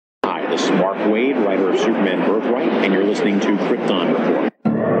This is Mark Waid, writer of Superman Birthright, and you're listening to Krypton Report.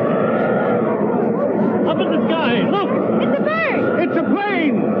 Up in the sky, look! It's a bird! It's a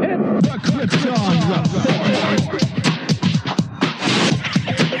plane! It's the Krypton Report!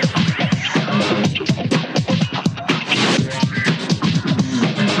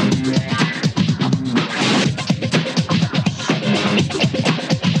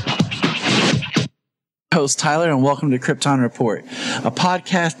 Host Tyler, and welcome to Krypton Report, a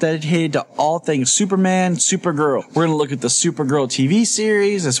podcast dedicated to all things Superman, Supergirl. We're going to look at the Supergirl TV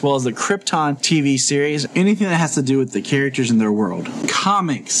series as well as the Krypton TV series, anything that has to do with the characters in their world.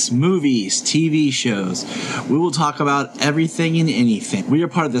 Comics, movies, TV shows. We will talk about everything and anything. We are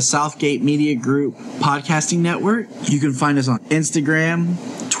part of the Southgate Media Group podcasting network. You can find us on Instagram,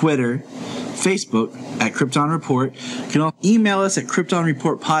 Twitter, Facebook at Krypton Report. You can also email us at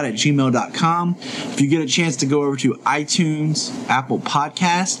kryptonreportpod@gmail.com. If you get a chance to go over to iTunes, Apple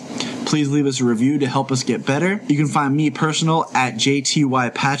Podcast, please leave us a review to help us get better. You can find me personal at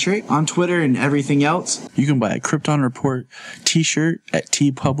JTYPatrick on Twitter and everything else. You can buy a Krypton Report t-shirt at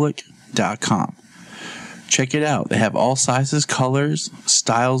tpublic.com. Check it out. They have all sizes, colors,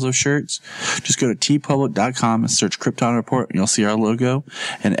 styles of shirts. Just go to tpublic.com and search Krypton Report, and you'll see our logo.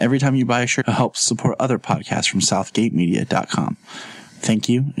 And every time you buy a shirt, it helps support other podcasts from southgatemedia.com. Thank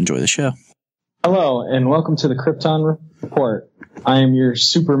you. Enjoy the show. Hello, and welcome to the Krypton Report. I am your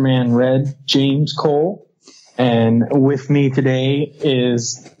Superman Red, James Cole, and with me today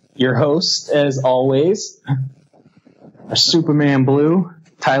is your host, as always, our Superman Blue,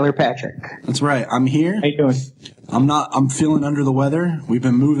 Tyler Patrick. That's right. I'm here. How you doing? I'm feeling under the weather. We've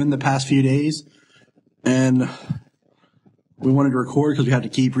been moving the past few days, and we wanted to record because we had to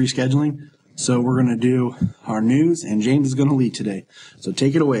keep rescheduling. So we're going to do our news, and James is going to lead today. So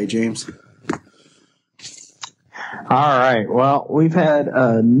take it away, James. All right. Well, we've had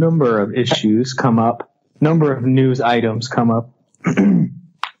a number of issues come up, number of news items come up.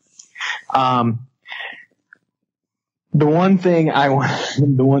 The one thing I want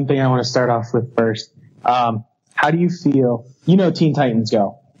to start off with first. How do you feel? You know, Teen Titans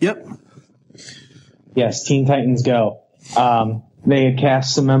Go. Yep. Yes, Teen Titans Go. They had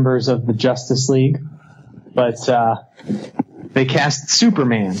cast some members of the Justice League, but they cast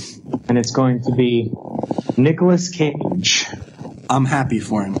Superman, and it's going to be Nicolas Cage. I'm happy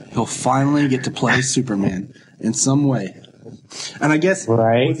for him. He'll finally get to play Superman in some way. And I guess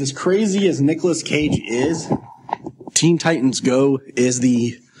right. With as crazy as Nicolas Cage is, Teen Titans Go is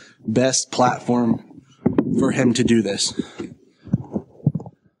the best platform for him to do this.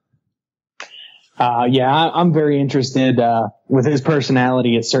 Yeah, I'm very interested. With his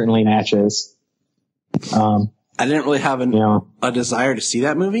personality, it certainly matches. I didn't really have a desire to see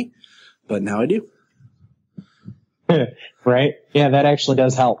that movie, but now I do. Right? Yeah, that actually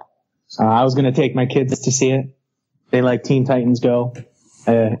does help. I was going to take my kids to see it. They like Teen Titans Go.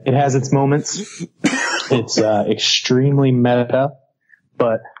 It has its moments. It's extremely meta,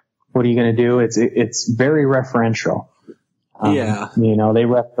 but what are you going to do? It's very referential. Yeah. You know, they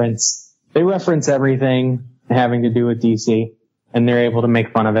reference everything having to do with DC, and they're able to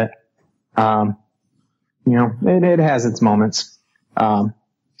make fun of it. You know, it has its moments.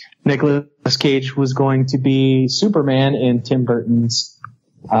 Nicolas Cage was going to be Superman in Tim Burton's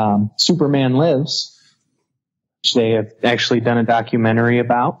Superman Lives, which they have actually done a documentary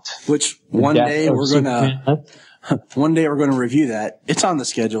about. Which one day we're gonna review that. It's on the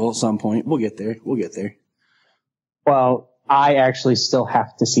schedule at some point. We'll get there. Well, I actually still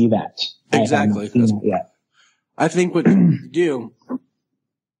have to see that. Exactly. I haven't seen it yet. I think what you do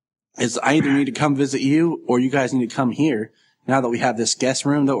is I either need to come visit you or you guys need to come here now that we have this guest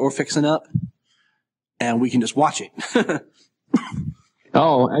room that we're fixing up, and we can just watch it.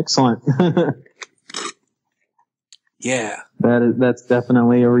 Oh, excellent. Yeah. That's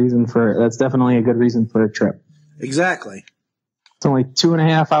definitely a good reason for a trip. Exactly. It's only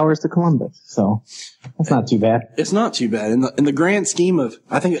 2.5 hours to Columbus, so that's not too bad. It's not too bad. In the grand scheme of,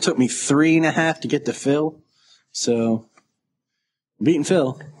 I think it took me 3.5 to get to Phil. So, beating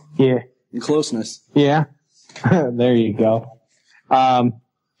Phil. Yeah. In closeness. Yeah. There you go. All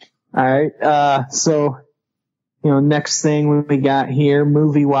right. So, you know, next thing we got here,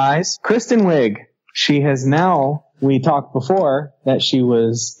 movie-wise, Kristen Wiig. She has now, we talked before that she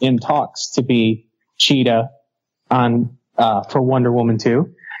was in talks to be Cheetah for Wonder Woman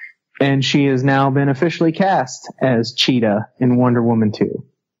 2. And she has now been officially cast as Cheetah in Wonder Woman 2.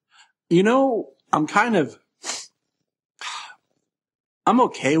 You know, I'm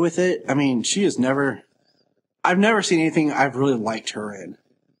okay with it. I mean, I've never seen anything I've really liked her in.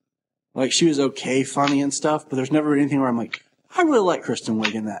 Like, she was okay, funny and stuff, but there's never anything where I'm like, I really like Kristen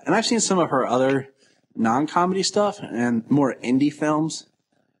Wiig in that. And I've seen some of her other non-comedy stuff and more indie films.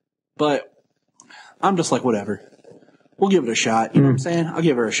 But I'm just like, whatever. We'll give it a shot. You know what I'm saying? I'll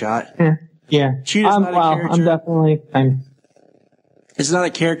give her a shot. Yeah. Cheetah's not a character. I'm definitely... It's not a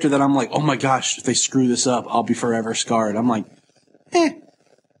character that I'm like, oh my gosh, if they screw this up, I'll be forever scarred. I'm like,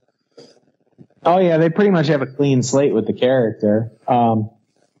 Oh yeah, they pretty much have a clean slate with the character. I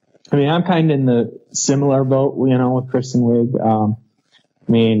mean, I'm kind of in the similar boat, with Kristen Wiig.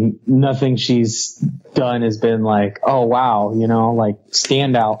 I mean, nothing she's done has been like, oh wow, like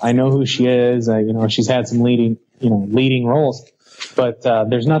standout. I know who she is. She's had some leading roles, but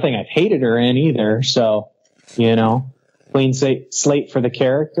there's nothing I've hated her in either. So, clean slate for the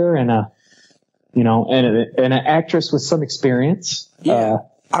character and an actress with some experience. Yeah.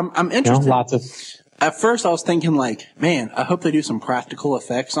 I'm interested. Lots of. At first, I was thinking like, man, I hope they do some practical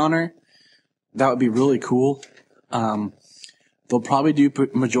effects on her. That would be really cool. They'll probably do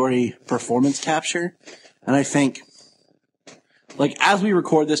majority performance capture, and I think, like, as we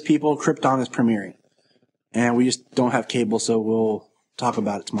record this, people, Krypton is premiering, and we just don't have cable, so we'll talk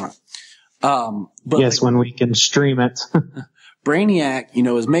about it tomorrow. But yes, when we can stream it. Brainiac,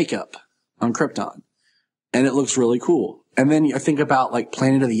 is makeup on Krypton, and it looks really cool. And then I think about like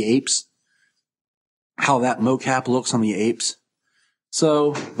Planet of the Apes, how that mocap looks on the apes.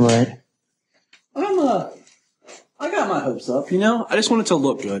 So, right. I got my hopes up, I just want it to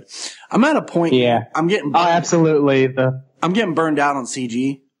look good. I'm at a point. Yeah. I'm getting. Absolutely. I'm getting burned out on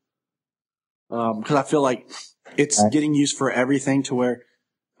CG. Because I feel like it's getting used for everything to where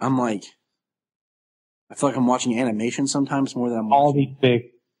I'm like, I feel like I'm watching animation sometimes more than I'm watching. All these big.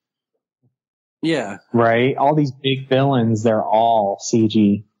 Yeah. Right. All these big villains, they're all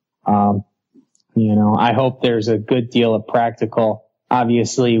CG. I hope there's a good deal of practical,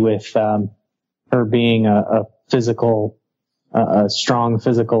 obviously with, her being a strong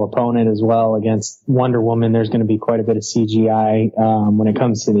physical opponent as well against Wonder Woman. There's going to be quite a bit of CGI, when it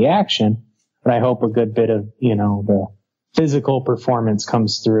comes to the action, but I hope a good bit of, the physical performance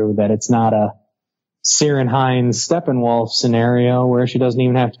comes through, that it's not a Ciarán Hinds Steppenwolf scenario where she doesn't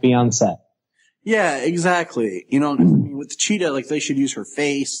even have to be on set. Yeah, exactly. With the cheetah, like, they should use her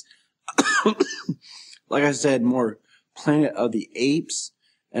face. Like I said, more Planet of the Apes.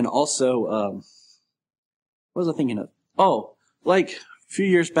 And also, what was I thinking of? Oh, like a few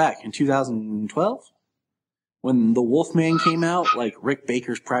years back in 2012, when the Wolfman came out, like Rick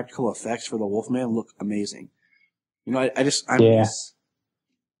Baker's practical effects for the Wolfman look amazing. I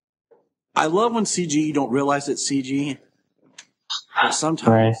love when CG, you don't realize it's CG. But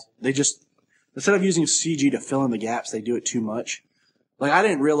sometimes they just, instead of using CG to fill in the gaps, they do it too much. Like, I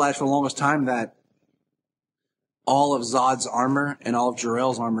didn't realize for the longest time that all of Zod's armor and all of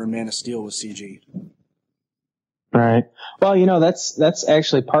Jor-El's armor in Man of Steel was CG. Right. Well, that's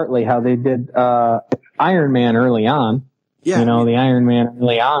actually partly how they did Iron Man early on. Yeah. The Iron Man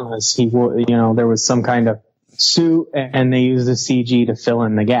early on was there was some kind of suit and they used the CG to fill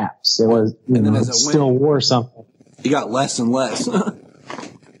in the gaps. It was, still wore something. You got less and less.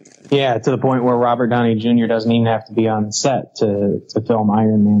 Yeah, to the point where Robert Downey Jr. doesn't even have to be on set to film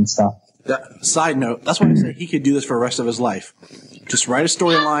Iron Man stuff. Side note, that's why I say he could do this for the rest of his life. Just write a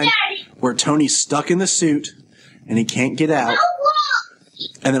storyline where Tony's stuck in the suit and he can't get out.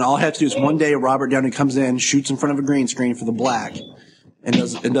 And then all I have to do is one day Robert Downey comes in, shoots in front of a green screen for the black, and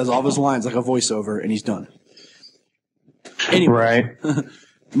does all of his lines like a voiceover, and he's done. Anyway.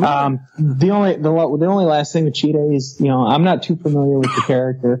 Right. The only last thing with Cheetah is, I'm not too familiar with the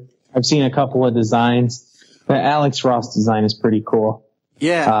character. I've seen a couple of designs. The Alex Ross design is pretty cool.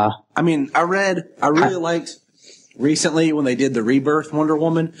 Yeah. I really liked recently when they did the Rebirth Wonder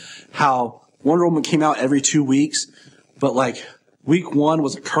Woman, how Wonder Woman came out every 2 weeks, but like week 1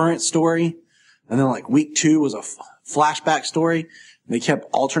 was a current story, and then like week 2 was a flashback story. And they kept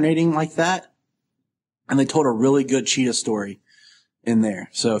alternating like that, and they told a really good Cheetah story in there.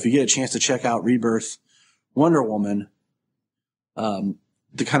 So if you get a chance to check out Rebirth Wonder Woman,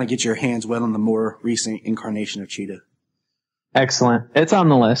 to kind of get your hands wet on the more recent incarnation of Cheetah. Excellent. It's on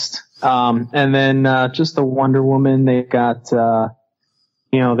the list. And then, just the Wonder Woman, they've got,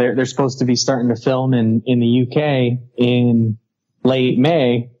 they're supposed to be starting to film in the UK in late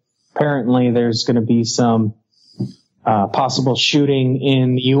May. Apparently there's going to be some, possible shooting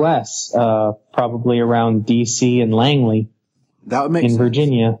in the US, probably around DC and Langley. That would make sense. In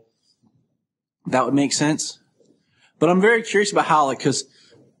Virginia. That would make sense. But I'm very curious about how, because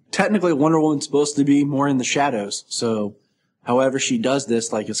technically Wonder Woman's supposed to be more in the shadows. So however she does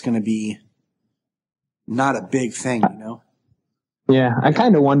this, it's going to be not a big thing, Yeah, I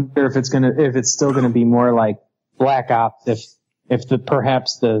kind of wonder if it's still going to be more like Black Ops, if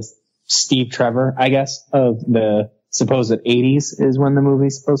perhaps the Steve Trevor, I guess, of the supposed 80s is when the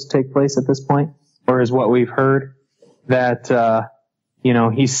movie's supposed to take place at this point, or is what we've heard that,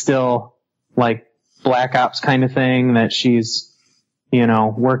 he's still like Black Ops kind of thing, that she's,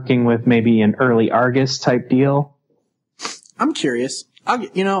 working with maybe an early Argus type deal. I'm curious.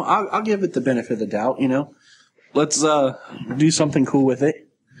 I'll give it the benefit of the doubt, Let's do something cool with it.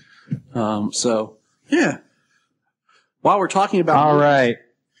 Yeah. While we're talking about all right.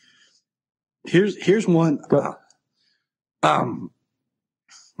 Here's one.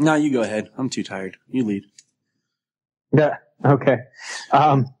 No, you go ahead. I'm too tired. You lead. Yeah. Okay.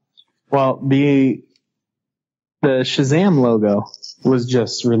 Well, the Shazam logo was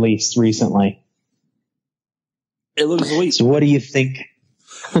just released recently. It looks sweet. So what do you think?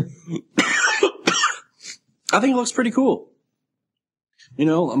 I think it looks pretty cool.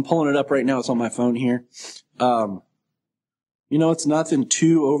 I'm pulling it up right now. It's on my phone here. It's nothing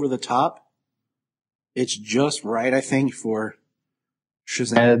too over the top. It's just right, I think, for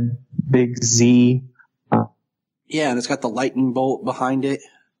Shazam. Big Z. Yeah, and it's got the lightning bolt behind it.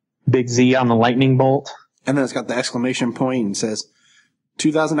 Big Z on the lightning bolt. And then it's got the exclamation point and says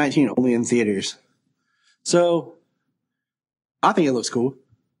 2019 only in theaters. So I think it looks cool.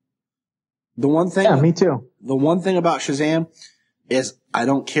 Yeah, me too. The one thing about Shazam is I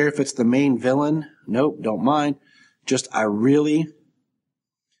don't care if it's the main villain. Nope, don't mind. Just I really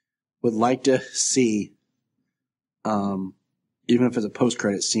would like to see, even if it's a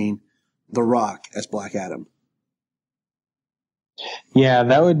post-credit scene, The Rock as Black Adam. Yeah,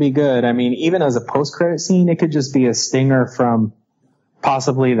 that would be good. I mean, even as a post-credit scene, it could just be a stinger from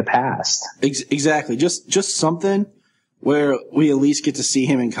possibly the past. Exactly. Just something where we at least get to see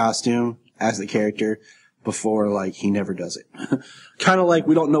him in costume as the character before, he never does it. Kind of like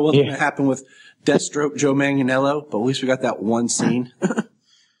we don't know what's going to happen with Deathstroke Joe Manganiello, but at least we got that one scene.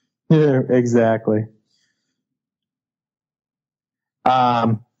 Yeah, exactly.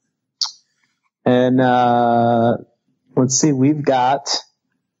 Let's see, we've got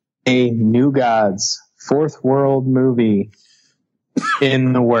a New Gods Fourth World movie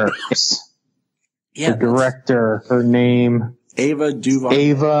in the works. Yeah, the director, her name, Ava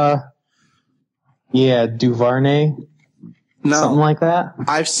DuVernay. DuVernay. No, something like that.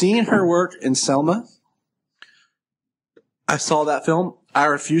 I've seen her work in Selma. I saw that film. I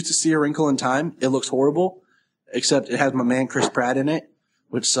refuse to see A Wrinkle in Time. It looks horrible, except it has my man Chris Pratt in it,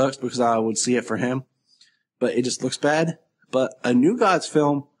 which sucks because I would see it for him. But it just looks bad. But a New Gods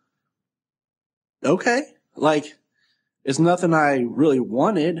film, okay. It's nothing I really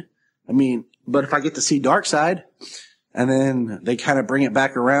wanted. I mean, but if I get to see Darkseid, and then they kind of bring it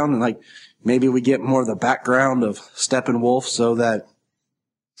back around, and maybe we get more of the background of Steppenwolf, so that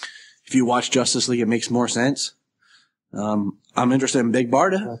if you watch Justice League, it makes more sense. I'm interested in Big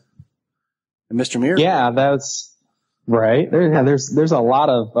Barda and Mr. Miracle. Yeah, that's right. There's a lot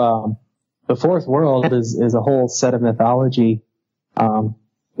of the Fourth World is a whole set of mythology of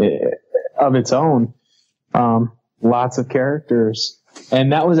its own. Lots of characters.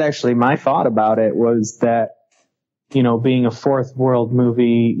 And that was actually my thought about it, was that, being a Fourth World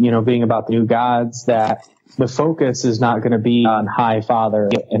movie, being about the New Gods, that the focus is not going to be on High Father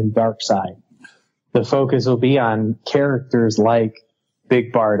and Darkseid. The focus will be on characters like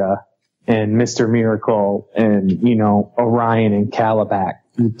Big Barda and Mr. Miracle and, Orion and Calabac.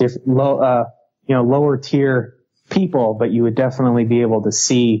 Lower tier people, but you would definitely be able to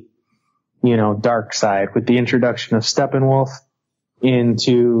see, Darkseid with the introduction of Steppenwolf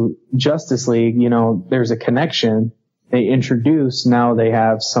into Justice League. There's a connection. They introduce, now they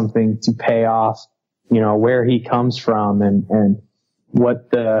have something to pay off, where he comes from and what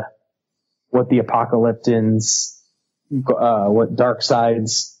the Apocalyptans, what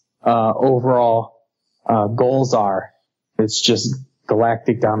Darkseid's, overall, goals are. It's just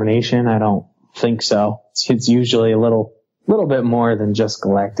galactic domination. I don't think so. It's usually a little bit more than just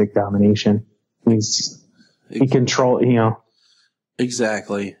galactic domination. He control,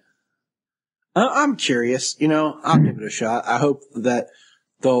 Exactly. I'm curious, I'll give it a shot. I hope that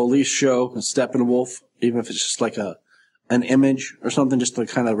they'll at least show Steppenwolf, even if it's just an image or something, just to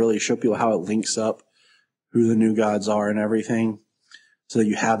kind of really show people how it links up, who the New Gods are and everything, so that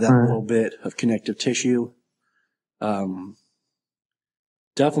you have that little bit of connective tissue. Definitely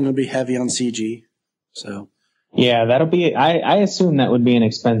gonna be heavy on CG, so. Yeah, that'll be, I assume that would be an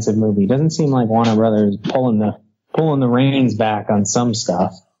expensive movie. Doesn't seem like Warner Brothers pulling the reins back on some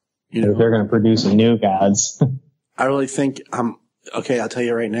stuff. If they're going to produce a New Gods. I really think, okay, I'll tell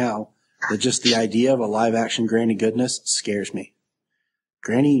you right now, that just the idea of a live action Granny Goodness scares me.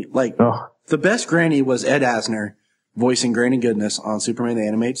 Granny, the best Granny was Ed Asner voicing Granny Goodness on Superman the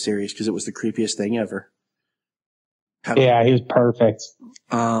Animated Series because it was the creepiest thing ever. Yeah, he was perfect.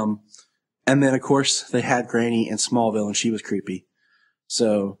 And then, of course, they had Granny in Smallville, and she was creepy.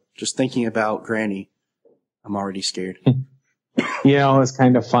 So just thinking about Granny, I'm already scared. You know, it was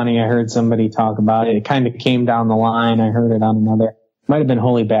kind of funny. I heard somebody talk about it. It kind of came down the line. I heard it on another, might have been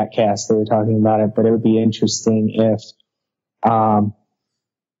Holy Batcast they were talking about it, but it would be interesting if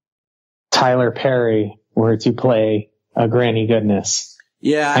Tyler Perry were to play a Granny Goodness.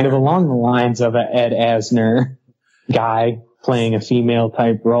 Yeah. Kind of along the lines of an Ed Asner guy playing a female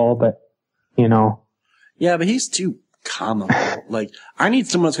type role, but, you know. Yeah, but he's too comical. Like, I need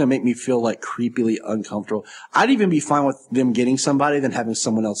someone that's going to make me feel, like, creepily uncomfortable. I'd even be fine with them getting somebody than having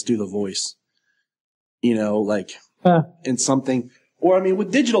someone else do the voice. You know, like, in something. Or, I mean,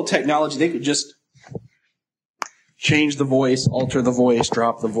 with digital technology, they could just change the voice, alter the voice,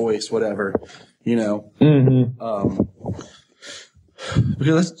 drop the voice, whatever. You know. Mm-hmm.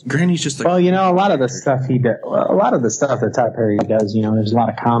 Because Granny's just like. Well, you know, a lot of the stuff he does, a lot of the stuff that Tyler Perry does, you know, there's a lot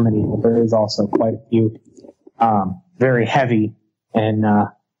of comedy, but there is also quite a few very heavy and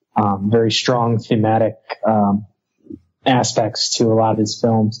very strong thematic aspects to a lot of his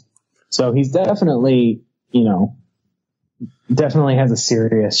films. So he's definitely, you know, definitely has a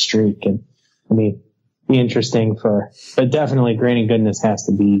serious streak, and I mean, be interesting but definitely Granny Goodness has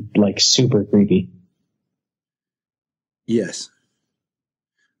to be like super creepy. Yes.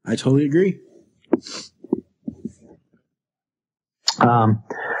 I totally agree. I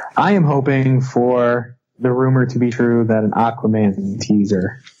am hoping for the rumor to be true that an Aquaman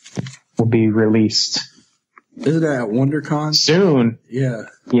teaser will be released. Isn't that at WonderCon? Soon. Yeah.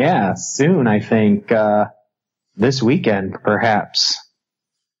 Yeah, soon, I think. This weekend, perhaps.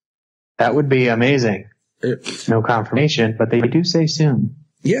 That would be amazing. No confirmation, but they do say soon.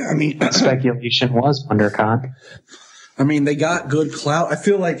 Yeah, I mean... Speculation was WonderCon. I mean, they got good clout. I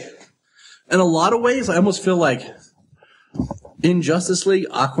feel like, in a lot of ways, I almost feel like in Justice League,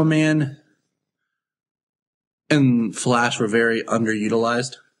 Aquaman and Flash were very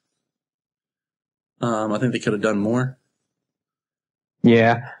underutilized. I think they could have done more.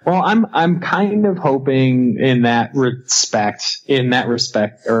 Yeah. Well, I'm kind of hoping in that respect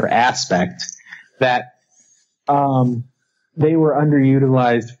or aspect that they were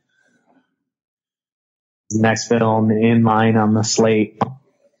underutilized. Next film in line on the slate,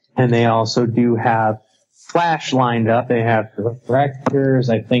 and they also do have Flash lined up. They have directors.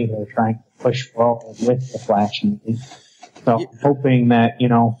 I think they're trying to push forward with the Flash movie. So yeah. Hoping that, you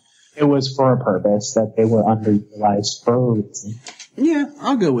know, it was for a purpose, that they were underutilized for a reason. Yeah,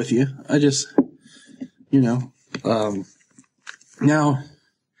 I'll go with you. I just, you know, now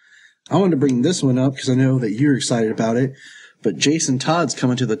I wanted to bring this one up because I know that you're excited about it, but Jason Todd's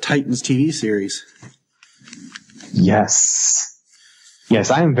coming to the Titans TV series. Yes,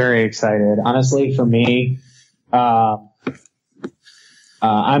 I am very excited. Honestly, for me, I'm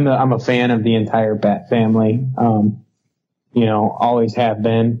a fan of the entire Bat family. You know, always have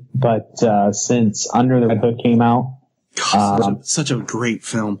been, but since Under the Red Hood came out, such a great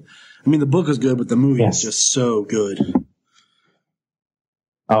film. I mean, the book is good, but the movie is just so good.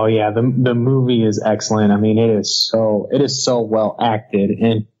 Oh yeah, the movie is excellent. I mean, it is so well acted,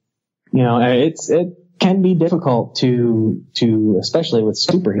 and you know, it can be difficult to especially with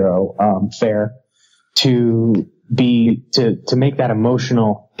superhero fare to make that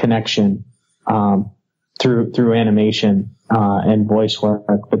emotional connection through animation and voice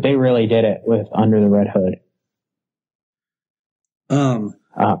work, but they really did it with Under the Red Hood.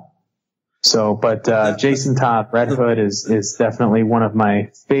 Jason Todd, Red Hood is definitely one of my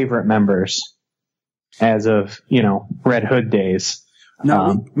favorite members as of, you know, Red Hood days.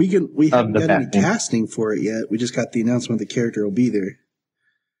 No, we haven't got any casting for it yet. We just got the announcement the character will be there.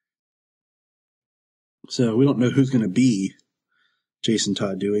 So we don't know who's going to be Jason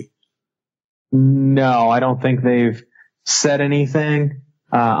Todd, do we? No, I don't think they've said anything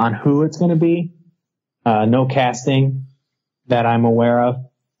on who it's going to be. No casting that I'm aware of.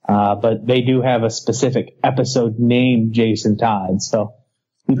 But they do have a specific episode named Jason Todd. So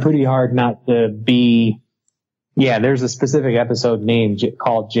it'd be pretty hard not to be... Yeah, there's a specific episode name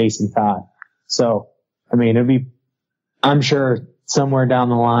called Jason Todd. So, I mean, I'm sure somewhere down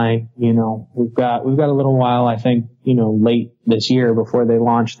the line, you know, we've got a little while, I think, you know, late this year before they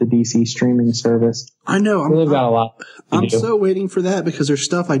launch the DC streaming service. I know. They've got a lot to do. So waiting for that because there's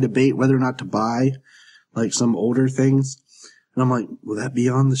stuff I debate whether or not to buy, like some older things. And I'm like, will that be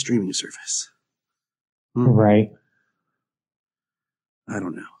on the streaming service? Right. I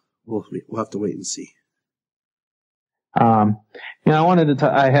don't know. We'll have to wait and see. I wanted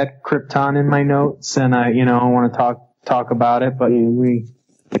to. I had Krypton in my notes, and I want to talk about it. But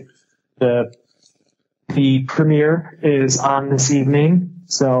the premiere is on this evening.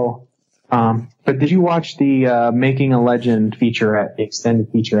 So, but did you watch the Making a Legend featurette, the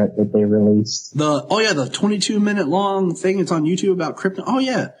extended featurette that they released? The 22-minute long thing. It's on YouTube about Krypton. Oh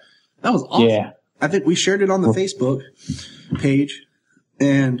yeah, that was awesome. Yeah. I think we shared it on the Facebook page,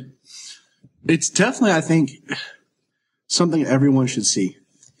 and it's definitely, I think, something everyone should see.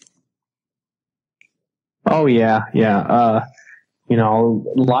 Oh yeah. A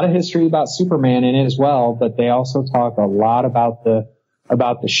lot of history about Superman in it as well, but they also talk a lot about the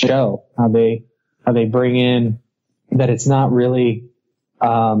show, how they bring in that it's not really,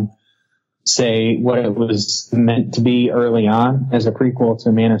 say what it was meant to be early on as a prequel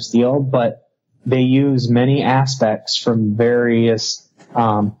to Man of Steel, but they use many aspects from various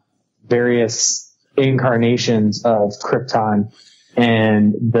incarnations of Krypton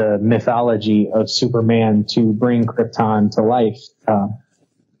and the mythology of Superman to bring Krypton to life.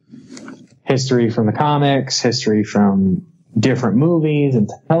 History from the comics, history from different movies and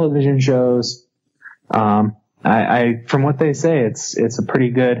television shows. From what they say, it's a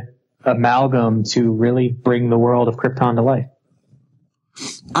pretty good amalgam to really bring the world of Krypton to life.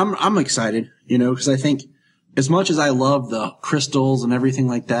 I'm excited, because I think as much as I love the crystals and everything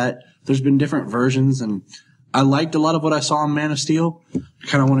like that, there's been different versions, and I liked a lot of what I saw in Man of Steel. I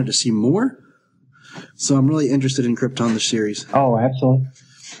kind of wanted to see more. So I'm really interested in Krypton, the series. Oh, absolutely.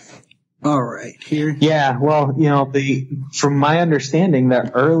 All right, here. Yeah, well, from my understanding, the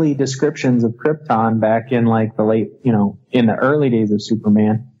early descriptions of Krypton back in like the late, in the early days of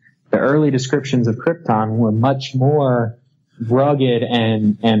Superman, the early descriptions of Krypton were much more rugged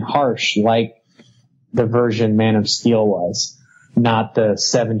and harsh, like the version Man of Steel was, not the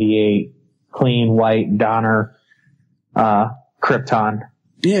 78 clean white Donner Krypton.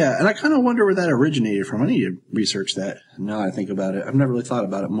 Yeah, and I kind of wonder where that originated from. I need to research that now that I think about it. I've never really thought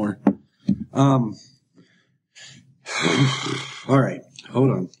about it more. All right,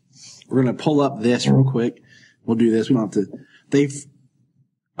 hold on. We're going to pull up this real quick. We'll do this. We don't have to.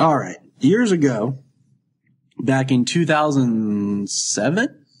 All right. Years ago, back in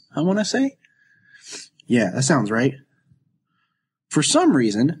 2007, I want to say. Yeah, that sounds right. For some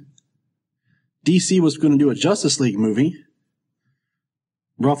reason, DC was going to do a Justice League movie,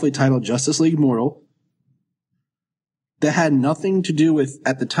 roughly titled Justice League Mortal, that had nothing to do with,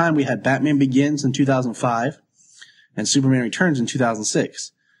 at the time we had Batman Begins in 2005 and Superman Returns in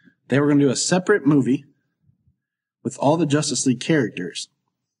 2006. They were going to do a separate movie with all the Justice League characters.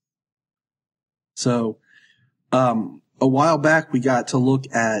 So, a while back we got to look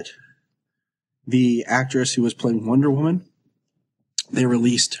at the actress who was playing Wonder Woman. They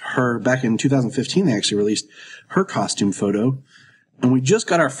released her back in 2015. They actually released her costume photo. And we just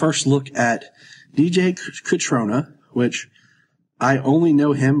got our first look at DJ Catrona, which I only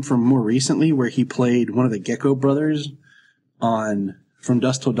know him from more recently, where he played one of the Gecko brothers on From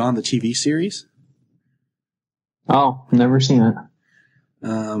Dusk Till Dawn, the TV series. Oh, never seen it.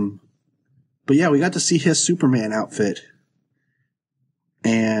 But yeah, we got to see his Superman outfit.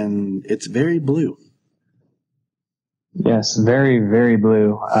 And it's very blue. Yes, very, very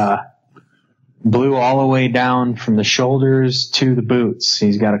blue. Blue all the way down from the shoulders to the boots.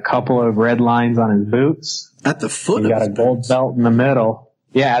 He's got a couple of red lines on his boots. At the foot of his boots. He's got a gold belt in the middle.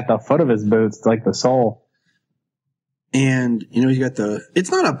 Yeah, at the foot of his boots, like the sole. And, he's got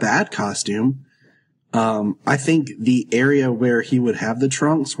it's not a bad costume. I think the area where he would have the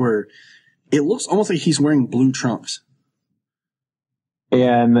trunks, where it looks almost like he's wearing blue trunks.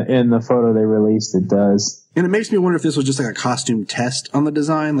 Yeah, in the photo they released, it does. And it makes me wonder if this was just like a costume test on the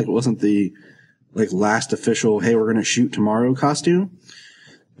design, like it wasn't the last official, hey, we're going to shoot tomorrow costume.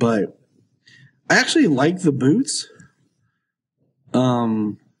 But I actually like the boots.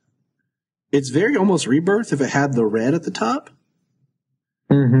 It's very almost Rebirth if it had the red at the top.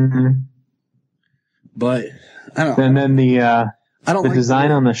 Mm-hmm. But I don't know. And then the like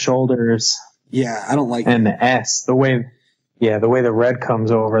design on the shoulders. Yeah, I don't like and the S, the way the red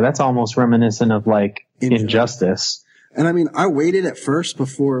comes over, that's almost reminiscent of like Injustice. And I mean, I waited at first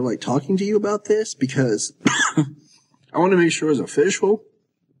before talking to you about this because I want to make sure it was official,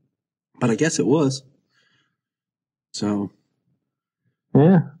 but I guess it was. So.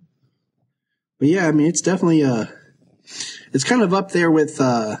 Yeah. But yeah, I mean, it's definitely, it's kind of up there with,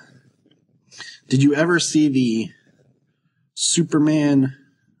 did you ever see the Superman,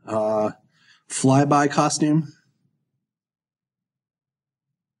 flyby costume?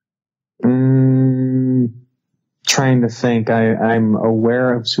 Trying to think. I'm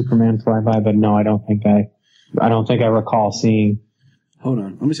aware of Superman flyby, but no, I don't think I I don't think I recall seeing. Hold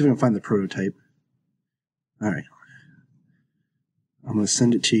on. Let me see if I can find the prototype. All right. I'm going to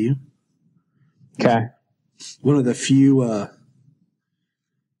send it to you. Okay. One of the few,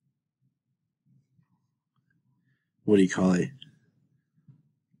 what do you call it?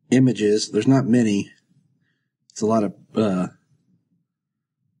 Images. There's not many. It's a lot of, okay,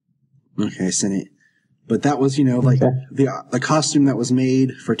 I sent it. But that was, the costume that was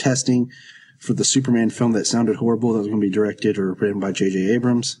made for testing for the Superman film that sounded horrible, that was going to be directed or written by J.J.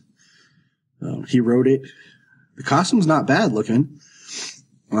 Abrams. He wrote it. The costume's not bad looking.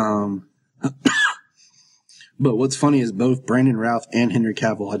 But what's funny is both Brandon Routh and Henry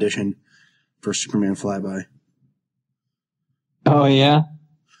Cavill auditioned for Superman Flyby. Oh, yeah?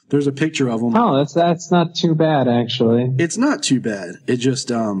 There's a picture of them. Oh, that's not too bad, actually. It's not too bad. It just,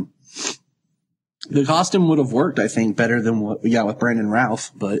 the costume would have worked, I think, better than what we got with Brandon Routh,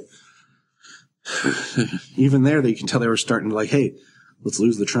 but even there, you can tell they were starting to hey, let's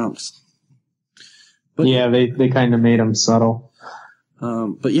lose the trunks. But, yeah, they kind of made them subtle.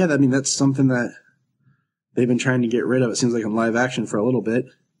 But yeah, that's something that they've been trying to get rid of. It seems like in live action for a little bit.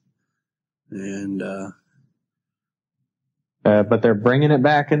 And, but they're bringing it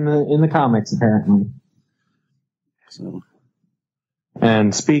back in the comics, apparently. So.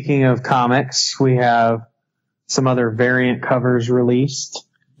 And speaking of comics, we have some other variant covers released.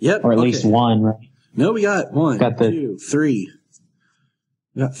 Yep. Or at least one, right? No, we got one, 2, 3.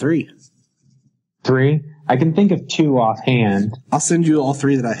 We got 3. 3? I can think of 2 offhand. I'll send you all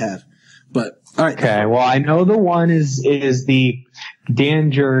 3 that I have. But, all right. Okay, well, I know the one is the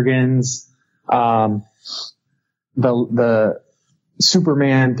Dan Jurgens, the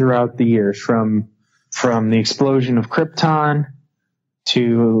Superman throughout the years, from the explosion of Krypton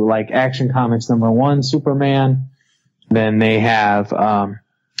to Action Comics #1 Superman. Then they have,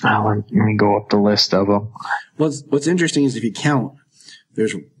 let me go up the list of them. What's interesting is if you count,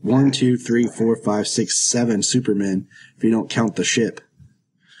 there's 1, 2, 3, 4, 5, 6, 7 Supermen if you don't count the ship.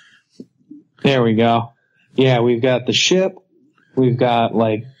 There we go. Yeah, we've got the ship. We've got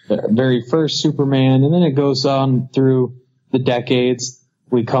the very first Superman, and then it goes on through the decades.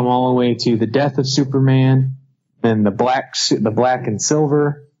 We come all the way to the death of Superman, then the black and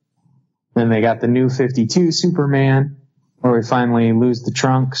silver. Then they got the new 52 Superman, where we finally lose the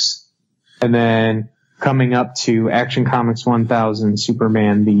trunks. And then coming up to Action Comics 1000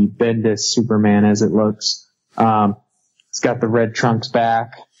 Superman, the Bendis Superman as it looks. It's got the red trunks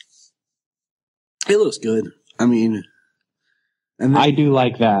back. It looks good. And then, I do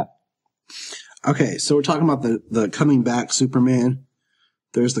like that. Okay, so we're talking about the coming back Superman.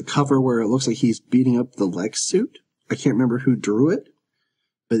 There's the cover where it looks like he's beating up the Lex suit. I can't remember who drew it,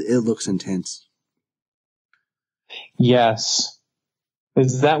 but it looks intense. Yes.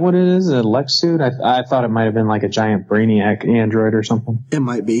 Is that what it is? A Lex suit? I thought it might have been a giant Brainiac android or something. It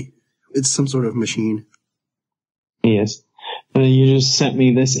might be. It's some sort of machine. Yes. And then you just sent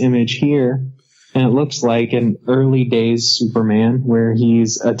me this image here, and it looks like an early days Superman where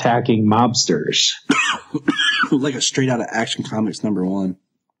he's attacking mobsters. Like a straight out of Action Comics #1.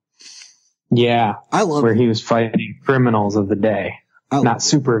 Yeah. I love where it. he was fighting criminals of the day. Not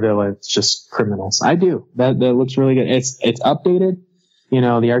supervillains, just criminals. I do. That looks really good. It's updated.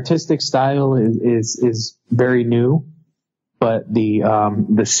 The artistic style is very new, but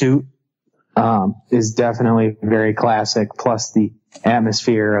the suit is definitely very classic, plus the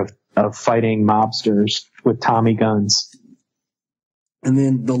atmosphere of fighting mobsters with Tommy guns. And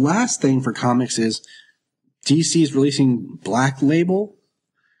then the last thing for comics is DC is releasing Black Label,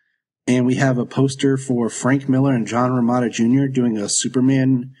 and we have a poster for Frank Miller and John Romita Jr. doing a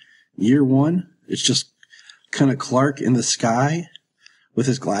Superman Year 1. It's just kind of Clark in the sky with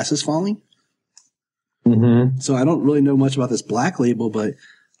his glasses falling. Mm-hmm. So I don't really know much about this Black Label, but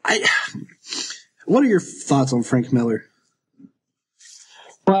what are your thoughts on Frank Miller?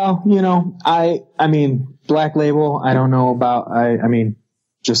 Well, I mean, Black Label, I don't know about, I mean,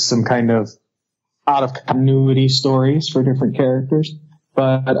 just some kind of out of continuity stories for different characters.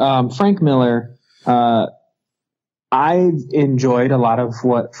 But Frank Miller, I've enjoyed a lot of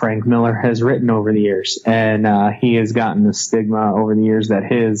what Frank Miller has written over the years, and he has gotten the stigma over the years that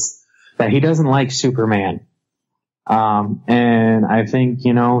he doesn't like Superman. And I think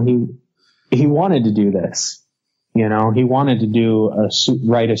he wanted to do this. He wanted to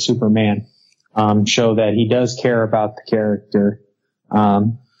write a Superman, show that he does care about the character.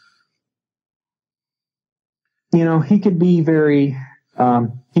 He could be very.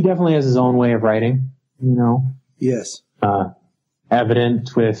 He definitely has his own way of writing. Yes.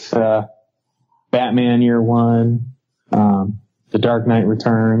 Evident with Batman Year 1, The Dark Knight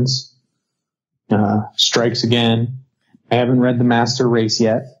Returns, Strikes Again. I haven't read The Master Race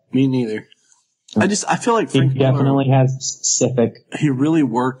yet. Me neither. I feel like Frank He definitely Miller, has specific. he really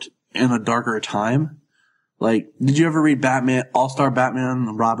worked in a darker time. Like, did you ever read Batman, All-Star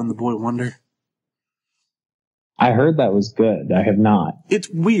Batman, Robin the Boy Wonder? I heard that was good. I have not. It's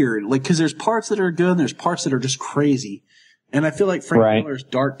weird, like, because there's parts that are good and there's parts that are just crazy. And I feel like Frank Miller's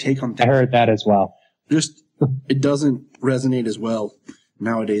dark take on I things, heard that as well. just, it doesn't resonate as well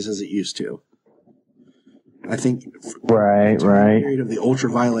nowadays as it used to. I think Right. the period of the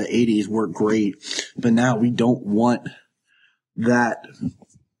ultraviolet 80s worked great, but now we don't want that.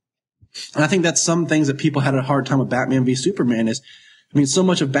 And I think that's some things that people had a hard time with Batman v Superman is, I mean, so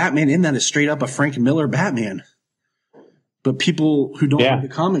much of Batman in that is straight up a Frank Miller Batman. But people who don't read the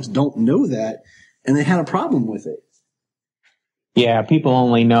comics don't know that, and they had a problem with it. Yeah, people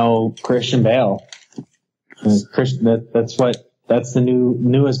only know Christian Bale. That's the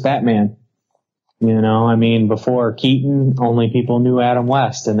newest Batman. You know, I mean, before Keaton, only people knew Adam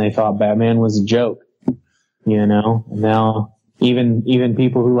West, and they thought Batman was a joke. You know, now even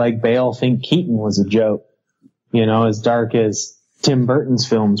people who like Bale think Keaton was a joke. You know, as dark as Tim Burton's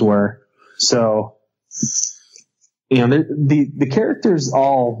films were. So, you know, the characters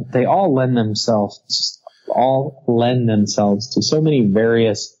all lend themselves to so many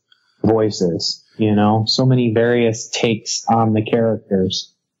various voices. You know, so many various takes on the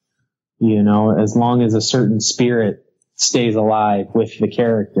characters. You know, as long as a certain spirit stays alive with the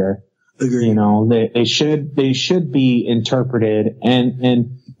character, Agreed. You know, they should be interpreted,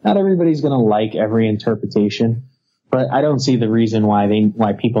 and not everybody's going to like every interpretation, but I don't see the reason why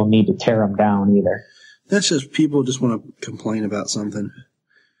people need to tear them down either. That's just people just want to complain about something,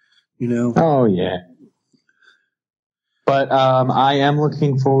 you know? Oh yeah. But I am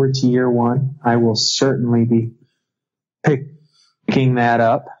looking forward to year one. I will certainly be picking that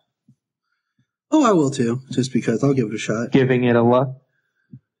up. Oh, I will too, just because I'll give it a shot. Giving it a look.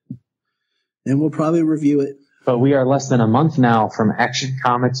 And we'll probably review it. But we are less than a month now from Action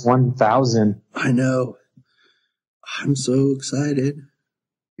Comics 1000. I know. I'm so excited.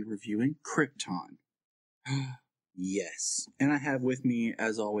 Be reviewing Krypton. Yes. And I have with me,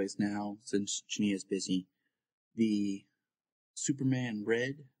 as always now, since Jania's busy, the Superman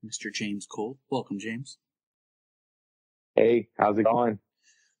Red, Mr. James Cole. Welcome, James. Hey, how's it going?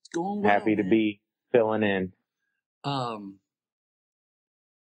 It's going well. Happy to be filling in.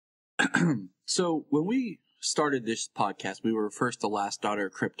 So when we started this podcast, we were first the last daughter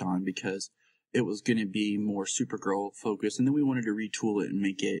of Krypton because it was going to be more Supergirl focused, and then we wanted to retool it and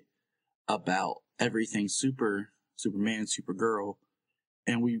make it about everything Superman, Supergirl,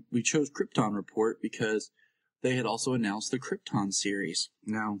 and we chose Krypton Report because they had also announced the Krypton series.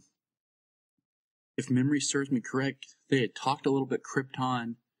 Now, if memory serves me correct, they had talked a little bit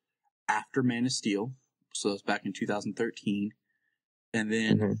Krypton after Man of Steel, so that was back in 2013, and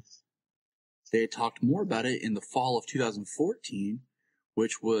then they had talked more about it in the fall of 2014,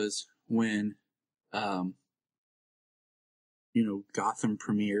 which was when, Gotham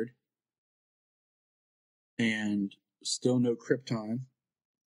premiered, and still no Krypton.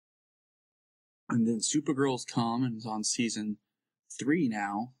 And then Supergirl's come and is on season 3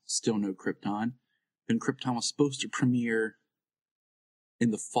 now, still no Krypton. Then Krypton was supposed to premiere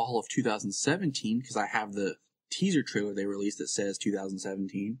in the fall of 2017, because I have the teaser trailer they released that says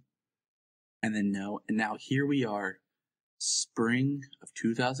 2017. And then no, and now here we are, spring of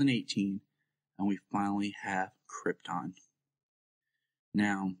 2018, and we finally have Krypton.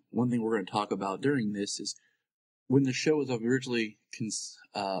 Now, one thing we're going to talk about during this is when the show was originally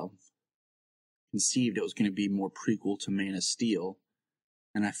conceived, it was going to be more prequel to Man of Steel.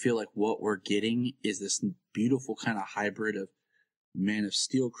 And I feel like what we're getting is this beautiful kind of hybrid of Man of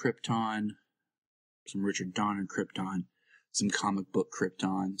Steel Krypton, some Richard Donner Krypton, some comic book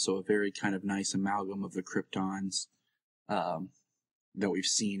Krypton, so a very kind of nice amalgam of the Kryptons that we've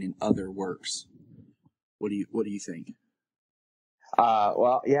seen in other works. What do you think?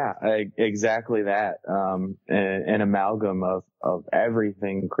 Well, yeah, exactly that. An amalgam of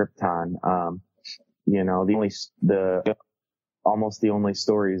everything Krypton. Almost the only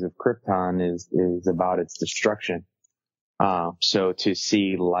stories of Krypton is about its destruction. So to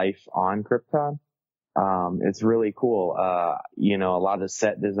see life on Krypton, it's really cool. A lot of the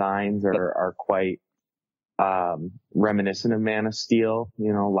set designs are quite reminiscent of Man of Steel.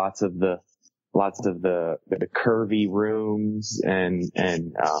 Lots of the curvy rooms and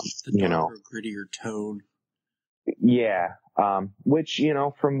the darker, grittier tone. Yeah. Which,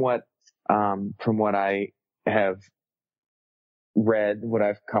 from what I have read, what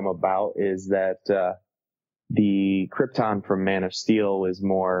I've come about is that the Krypton from Man of Steel is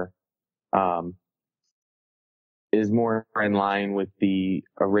more is more in line with the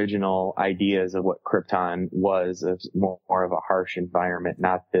original ideas of what Krypton was, of more of a harsh environment,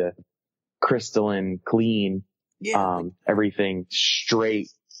 not the crystalline, clean, everything straight,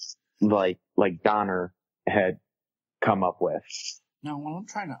 like Donner had come up with. Now, when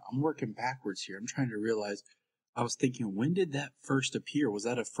I'm working backwards here. I'm trying to realize, I was thinking, when did that first appear? Was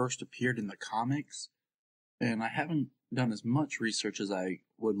that first appeared in the comics? And I haven't done as much research as I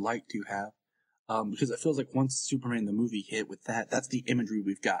would like to have, because it feels like once Superman the movie hit with that's the imagery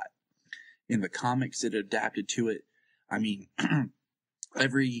we've got. In the comics, it adapted to it. I mean,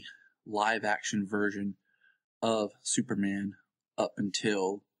 every live action version of Superman up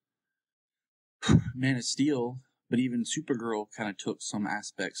until Man of Steel, but even Supergirl kind of took some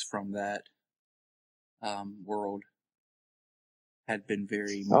aspects from that world, had been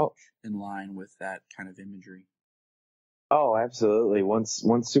very much in line with that kind of imagery. Oh, absolutely. Once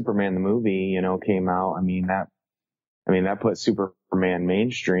Superman the movie, came out, that put Superman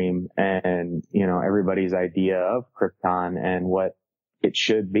mainstream, and, everybody's idea of Krypton and what it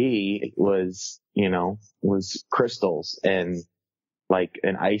should be was crystals and like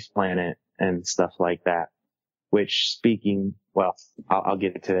an ice planet and stuff like that. Which, I'll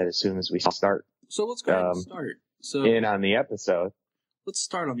get to that as soon as we start. So let's go ahead and start. So in on the episode. Let's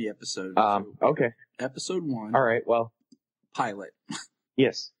start on the episode. Okay. Episode 1. All right. Well, pilot.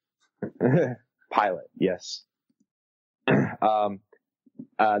 Yes. Pilot. Yes. The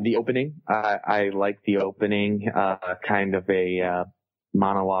opening. I like the opening. Kind of a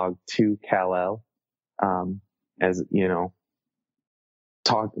monologue to Kal-El. As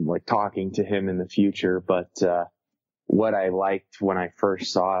talking to him in the future. But what I liked when I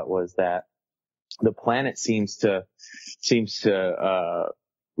first saw it was that the planet seems to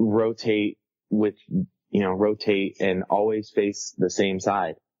rotate and always face the same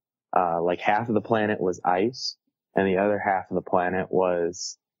side. Like half of the planet was ice, and the other half of the planet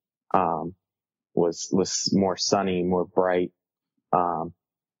was more sunny, more bright.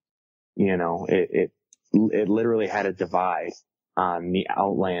 It literally had a divide on the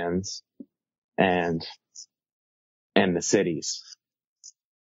outlands and the cities.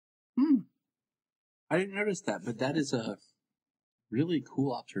 I didn't notice that, but that is a really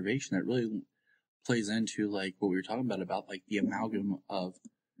cool observation that really plays into like what we were talking about like the amalgam of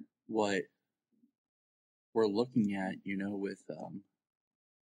what we're looking at, with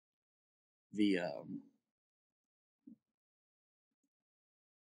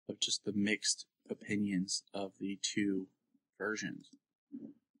of just the mixed opinions of the two versions.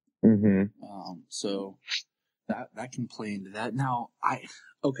 Mm-hmm. So that can play into that. Now,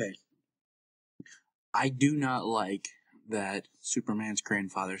 I do not like that Superman's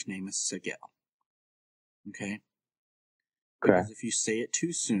grandfather's name is Sigel. Okay? Because if you say it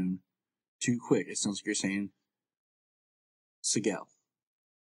too soon, too quick, it sounds like you're saying Sigel.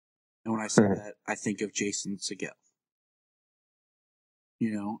 And when I say that, I think of Jason Segel.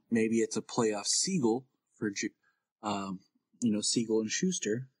 Maybe it's a play off Siegel for, Siegel and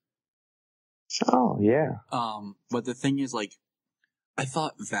Schuster. Oh, yeah. But the thing is, like, I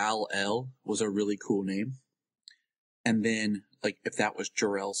thought Val-El was a really cool name. And then, like, if that was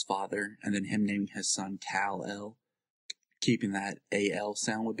Jor-El's father, and then him naming his son Kal-El, keeping that A-L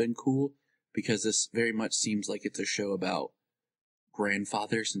sound would have been cool, because this very much seems like it's a show about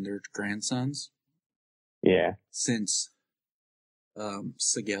grandfathers and their grandsons. Yeah. Since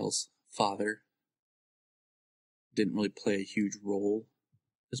Sigel's father didn't really play a huge role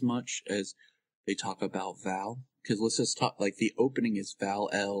as much as they talk about Val. Because let's just talk, like, the opening is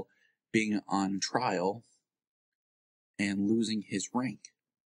Val-El being on trial and losing his rank.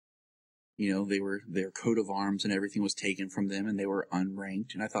 Their coat of arms and everything was taken from them, and they were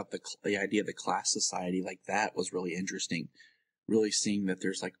unranked. And I thought the idea of the class society like that was really interesting. Really seeing that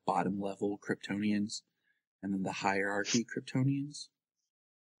there's like bottom level Kryptonians and then the hierarchy Kryptonians.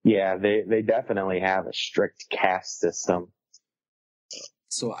 Yeah, they definitely have a strict caste system.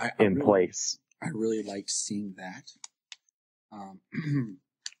 So in place. I really liked seeing that.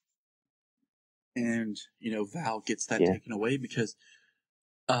 And, Val gets that taken away because,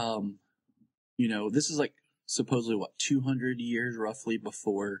 this is like supposedly 200 years roughly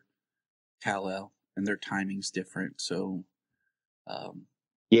before Kal-El, and their timing's different. So,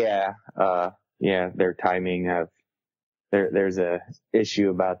 their timing there's a issue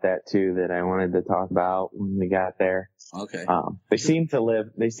about that too that I wanted to talk about when we got there. Okay. They seem to live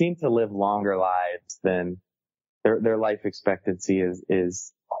longer lives than their life expectancy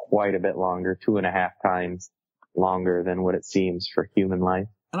is quite a bit longer, 2.5 times longer than what it seems for human life.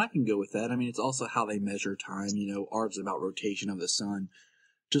 And I can go with that. I mean, it's also how they measure time. Ours is about rotation of the sun.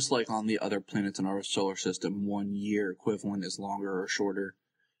 Just like on the other planets in our solar system, 1 year equivalent is longer or shorter,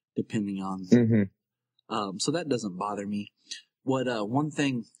 depending on. So that doesn't bother me. What one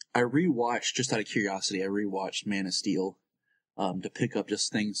thing I rewatched, just out of curiosity, I rewatched Man of Steel to pick up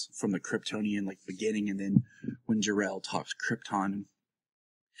just things from the Kryptonian like beginning, and then when Jor-El talks Krypton,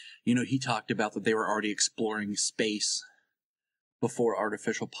 you know, he talked about that they were already exploring space before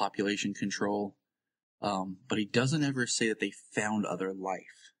artificial population control, but he doesn't ever say that they found other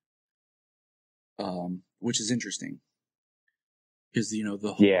life, which is interesting. Because, you know,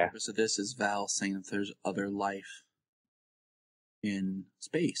 the whole purpose of this is Val saying that there's other life in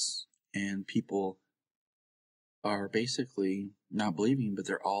space. And people are basically not believing, but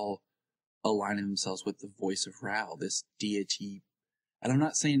they're all aligning themselves with the voice of Ra, this deity. And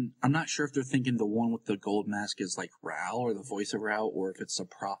I'm not sure if they're thinking the one with the gold mask is like Ra or the voice of Ra, or if it's a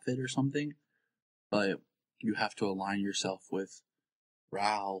prophet or something. But you have to align yourself with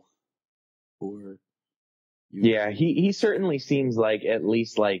Ra, or... Yeah, he certainly seems like, at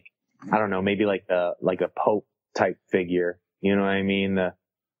least like, I don't know, maybe like a Pope type figure. You know what I mean?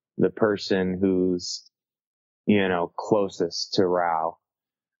 The person who's, you know, closest to Ra.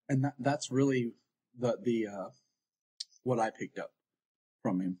 And that's really the what I picked up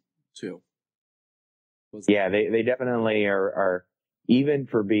from him too. Yeah, they definitely are, even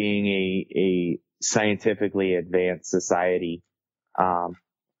for being a scientifically advanced society,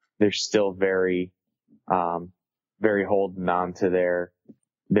 they're still very holding on to their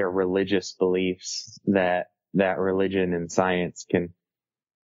religious beliefs that religion and science can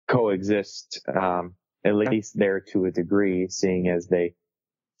coexist, at least there to a degree, seeing as they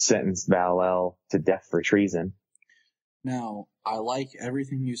sentenced Val-El to death for treason. Now, I like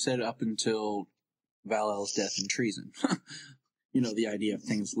everything you said up until Val-El's death and treason. You know, the idea of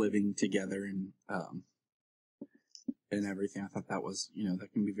things living together and everything. I thought that was, you know,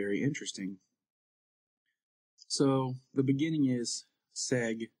 that can be very interesting. So, the beginning is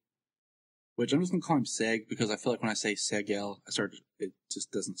Seg, which I'm just going to call him Seg because I feel like when I say Segel, it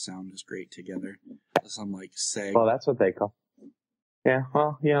just doesn't sound as great together. So I'm like, Seg. Well, that's what they call. Yeah,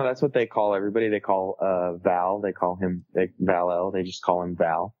 well, you know, that's what they call everybody. They call Val, they call him Val-El, they just call him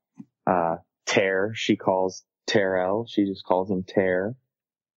Val. Ter, she calls Ter-El, she just calls him Ter.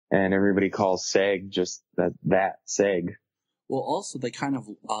 And everybody calls Seg just that Seg. Well, also, they kind of,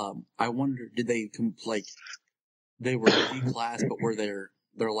 I wonder, did they, they were D-class, but were their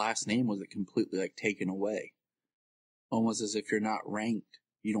last name, was it completely, like, taken away? Almost as if you're not ranked,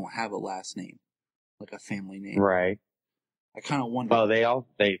 you don't have a last name, like a family name. Right. I kind of wonder. Well,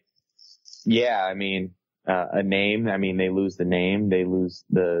 yeah, I mean, a name, I mean, they lose the name, they lose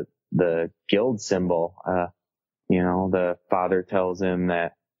the guild symbol. You know, the father tells him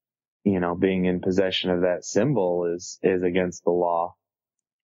that, you know, being in possession of that symbol is against the law.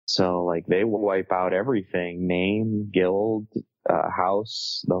 So, like, they will wipe out everything. Name, guild,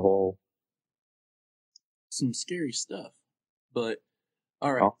 house, the whole. Some scary stuff. But,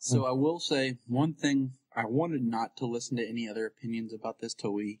 alright, so I will say one thing. I wanted not to listen to any other opinions about this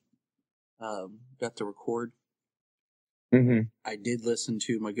till we got to record. Mm-hmm. I did listen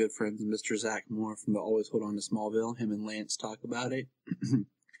to my good friends Mr. Zach Moore from the Always Hold On to Smallville. Him and Lance talk about it.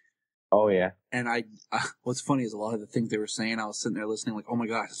 Oh, yeah. And what's funny is a lot of the things they were saying, I was sitting there listening like, oh my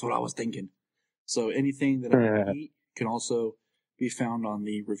gosh, that's what I was thinking. So anything that I repeat can also be found on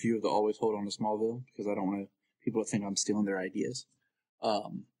the review of the Always Hold On to Smallville, because I don't want people to think I'm stealing their ideas.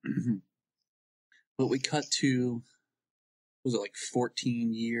 But we cut to, was it like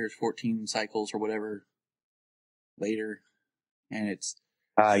 14 cycles or whatever later, and it's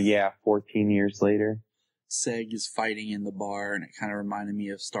 14 years later. Seg is fighting in the bar, and it kind of reminded me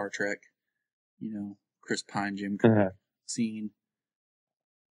of Star Trek, you know, Chris Pine, Jim Kirk scene,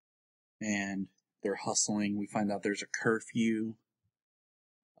 and they're hustling. We find out there's a curfew,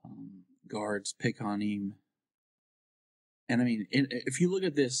 guards pick on him, and I mean, if you look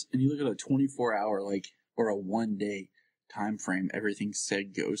at this, and you look at a 24-hour, like, or a 1-day time frame, everything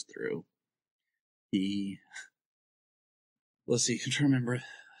Seg goes through, let's see, I'm trying to remember.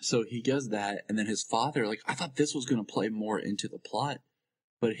 So he does that, and then his father, like, I thought this was going to play more into the plot,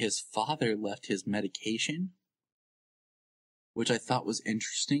 but his father left his medication, which I thought was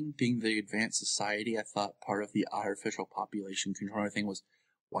interesting. Being the advanced society, I thought part of the artificial population control thing was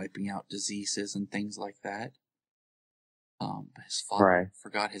wiping out diseases and things like that. But his father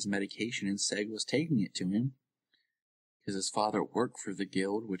forgot his medication, and Seg was taking it to him, because his father worked for the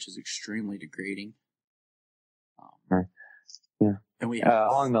guild, which is extremely degrading. Yeah. And we have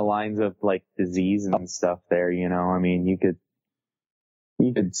along the lines of like disease and stuff there, you know, I mean, you could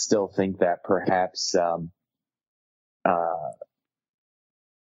still think that perhaps,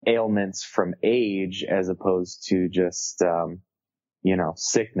 ailments from age as opposed to just,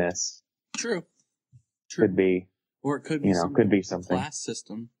 sickness. True. Could be, or it could be could be something. Class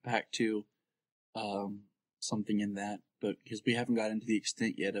system back to something in that, but because we haven't got into the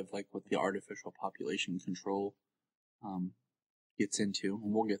extent yet of like what the artificial population control gets into,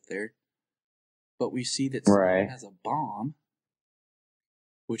 and we'll get there. But we see that someone has a bomb,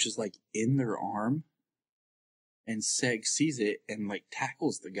 which is like in their arm, and Seg sees it and like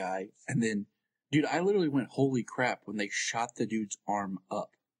tackles the guy, and then, dude, I literally went, holy crap, when they shot the dude's arm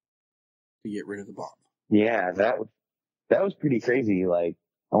up to get rid of the bomb. Yeah, that was pretty crazy. Like,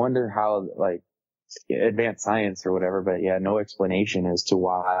 I wonder how, like, advanced science or whatever, but yeah, no explanation as to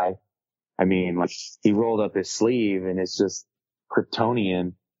why. I mean, like, he rolled up his sleeve and it's just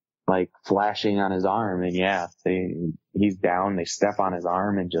Kryptonian, like, flashing on his arm, and yeah, he's down, they step on his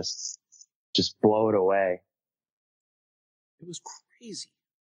arm and just blow it away. It was crazy.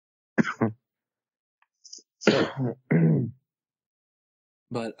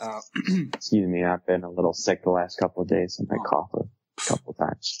 But, excuse me, I've been a little sick the last couple of days and I cough a couple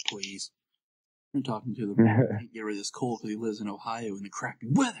times. Please. I'm talking to the man who can't get rid of this cold because he lives in Ohio in the crappy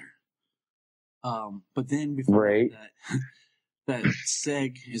weather. But then before that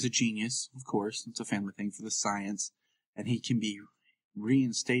Seg is a genius, of course. It's a family thing for the science. And he can be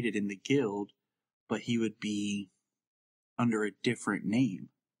reinstated in the guild, but he would be under a different name.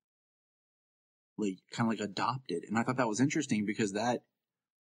 Like, kind of like adopted. And I thought that was interesting because that,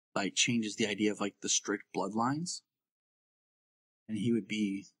 like, changes the idea of, like, the strict bloodlines. And he would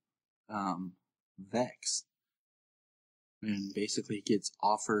be, Vex. And basically gets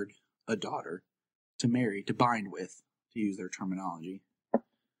offered a daughter to marry, to bind with, to use their terminology.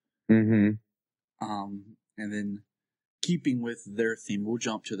 Mm-hmm. And then, keeping with their theme, we'll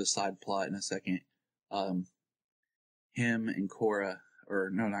jump to the side plot in a second. Him and Cora,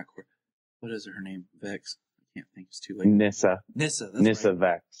 or no, not Cora. What is her name? Vex. I can't think. It's too late. Nissa. That's Nissa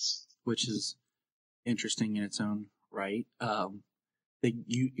right. Vex. Which is interesting in its own right. They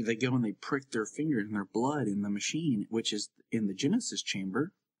go and they prick their fingers and their blood in the machine, which is in the Genesis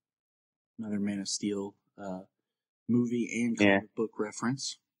chamber. Another Man of Steel movie and comic book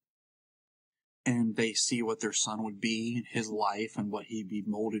reference. And they see what their son would be, his life, and what he'd be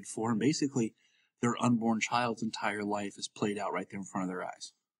molded for. And basically, their unborn child's entire life is played out right there in front of their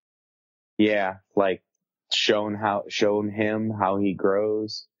eyes. Yeah, like shown him how he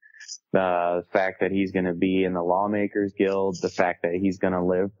grows, the fact that he's going to be in the Lawmakers Guild, the fact that he's going to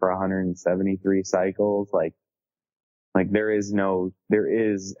live for 173 cycles, like there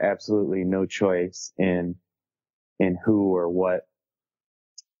is absolutely no choice in who or what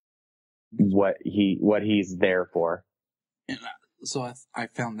he's there for. And so I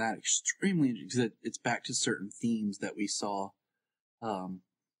found that extremely interesting because it's back to certain themes that we saw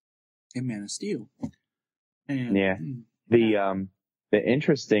in Man of Steel. And, yeah. The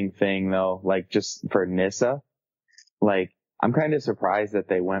interesting thing though, like just for Nissa, like I'm kind of surprised that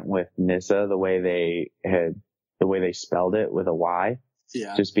they went with Nissa the way they spelled it with a Y.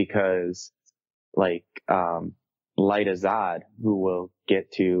 Yeah. Just because like Light Azad, who we'll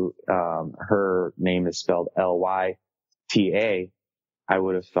get to, her name is spelled Lyta. I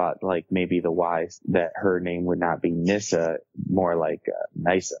would have thought like maybe the Y, that her name would not be Nissa, more like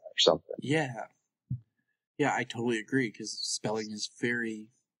Nisa or something. Yeah. Yeah, I totally agree because spelling is very.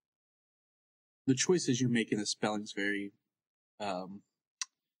 The choices you make in the spelling is very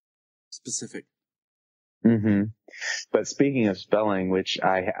specific. Mm-hmm. But speaking of spelling, which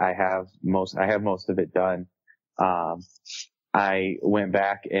I have most of it done. I went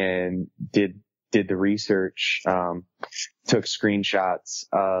back and did the research, took screenshots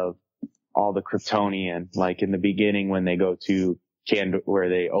of all the Kryptonian, like in the beginning when they go to where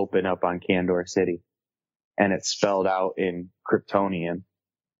they open up on Kandor City, and it's spelled out in Kryptonian.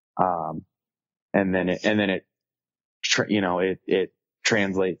 And then it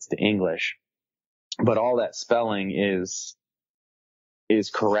translates to English, but all that spelling is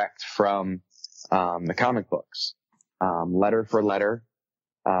correct from, the comic books, letter for letter,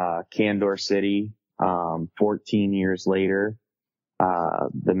 Kandor City, 14 years later,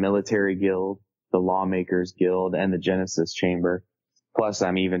 the Military Guild, the Lawmakers Guild, and the Genesis Chamber. Plus,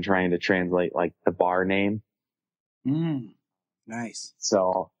 I'm even trying to translate like the bar name. Nice.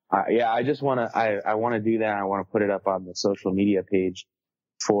 So, I just want to, I want to do that. I want to put it up on the social media page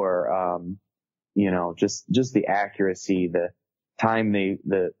for, just the accuracy, the time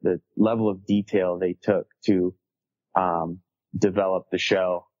the level of detail they took to, develop the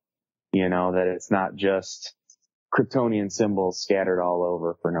show, that it's not just Kryptonian symbols scattered all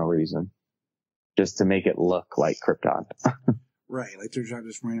over for no reason, just to make it look like Krypton. Right, like they're not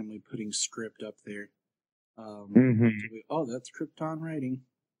just randomly putting script up there. Oh, that's Krypton writing.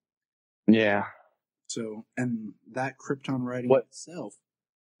 Yeah. So, and that Krypton writing itself.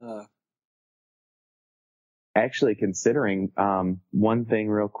 Actually, considering one thing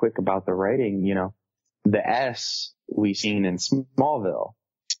real quick about the writing, you know, the S we seen in Smallville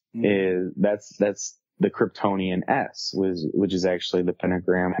is that's the Kryptonian S, which is actually the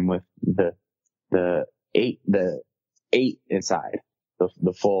pentagram with the eight inside,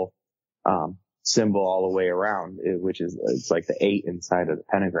 the full symbol all the way around, which is it's like the 8 inside of the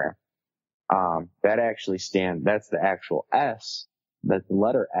pentagram. That actually that's the actual S, that's the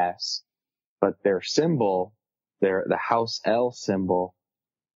letter S, but their symbol, the house L symbol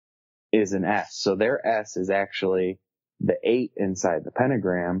is an S. So their S is actually the 8 inside the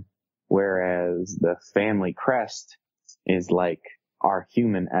pentagram, whereas the family crest is like our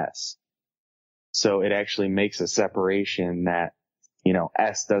human S. So it actually makes a separation that, you know,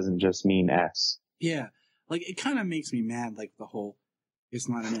 S doesn't just mean S. Yeah. Like, it kind of makes me mad, like the whole, it's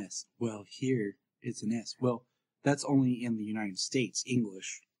not an S. Well, here it's an S. Well, that's only in the United States,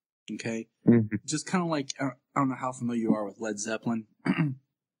 English. Okay? Mm-hmm. Just kind of like, I don't know how familiar you are with Led Zeppelin.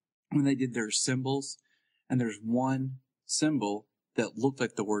 When they did their symbols, and there's one symbol that looked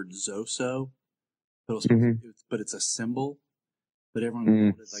like the word Zoso, but it's a symbol, but everyone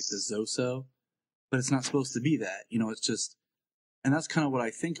called it like the Zoso, but it's not supposed to be that. You know, it's just, and that's kind of what I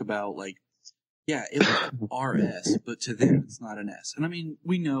think about, like, yeah, it was RS, but to them it's not an S. And I mean,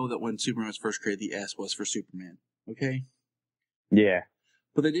 we know that when Superman was first created, the S was for Superman, okay? Yeah.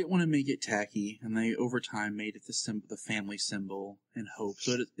 But they didn't want to make it tacky, and they over time made it the family symbol and hope.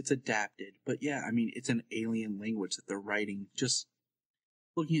 So it's adapted. But yeah, I mean, it's an alien language that they're writing. Just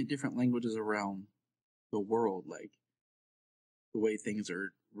looking at different languages around the world, like the way things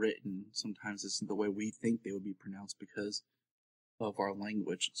are written, sometimes isn't the way we think they would be pronounced because of our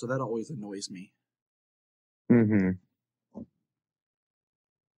language. So that always annoys me. Mm-hmm.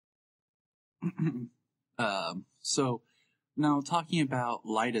 So now talking about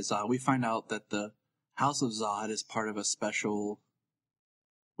Lyta Zod, we find out that the House of Zod is part of a special,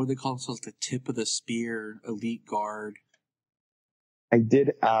 what do they call themselves, the tip of the spear elite guard. I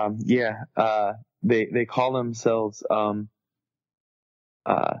did, they call themselves,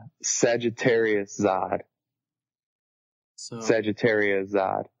 Sagittarius Zod. So Sagittarius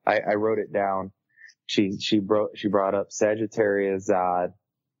Zod. I wrote it down. She brought up Sagittarius Zod.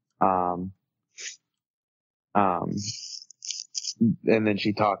 And then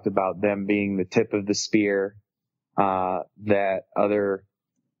she talked about them being the tip of the spear, that other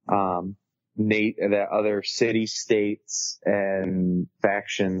city states and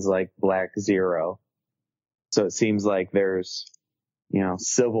factions like Black Zero. So it seems like there's, you know,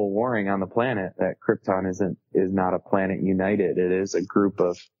 civil warring on the planet, that Krypton is not a planet united. It is a group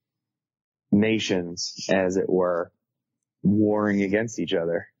of nations, as it were, warring against each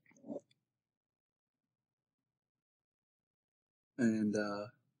other. And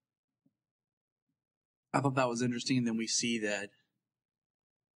I thought that was interesting. And then we see that,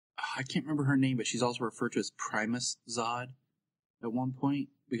 I can't remember her name, but she's also referred to as Primus Zod at one point,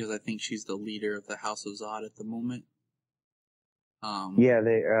 because I think she's the leader of the House of Zod at the moment. Her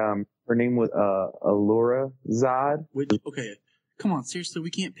name was Allura Zod. Okay, come on, seriously,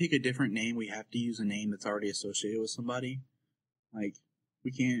 we can't pick a different name. We have to use a name that's already associated with somebody. Like,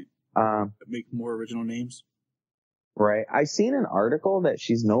 we can't make more original names. Right. I seen an article that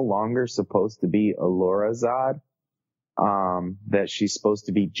she's no longer supposed to be Allura Zod, that she's supposed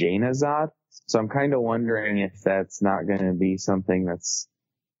to be Jaina Zod. So I'm kind of wondering if that's not going to be something that's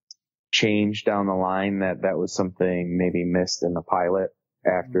changed down the line, that was something maybe missed in the pilot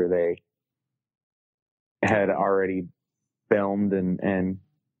after they had already filmed and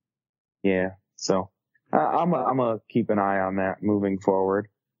yeah. So I'm gonna keep an eye on that moving forward.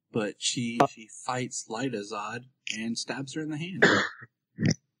 But she fights Lyta Zod and stabs her in the hand.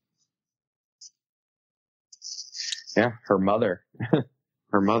 Yeah, her mother,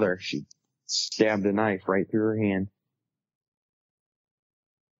 she stabbed a knife right through her hand.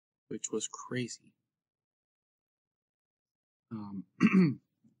 Which was crazy. And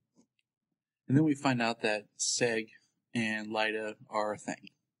then we find out that Seg and Lyta are a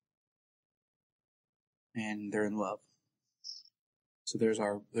thing. And they're in love. So there's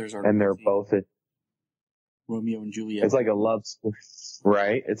our and they're both at Romeo and Juliet. It's like a love,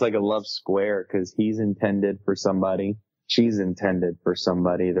 right? It's like a love square, because he's intended for somebody, she's intended for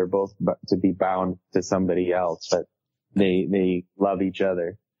somebody. They're both to be bound to somebody else, but they love each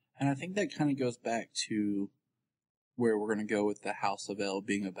other. And I think that kind of goes back to where we're going to go with the House of L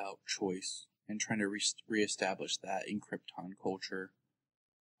being about choice and trying to reestablish that in Krypton culture.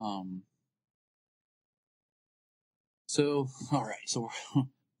 So, all right, so we're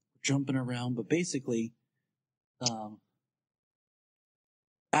jumping around, but basically,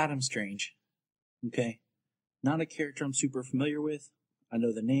 Adam Strange, okay, not a character I'm super familiar with. I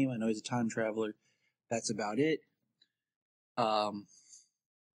know the name, I know he's a time traveler. That's about it. I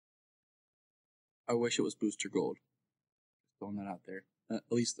wish it was Booster Gold. Throwing that out there. At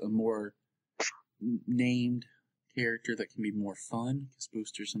least a more named character that can be more fun, because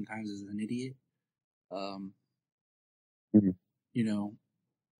Booster sometimes is an idiot. You know,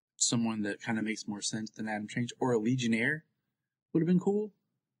 someone that kind of makes more sense than Adam Strange, or a Legionnaire would have been cool.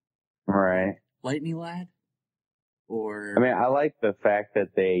 Right. Lightning Lad, or I mean, I like the fact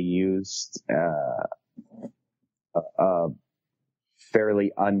that they used a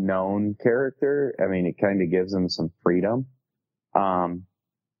fairly unknown character. I mean, it kind of gives them some freedom.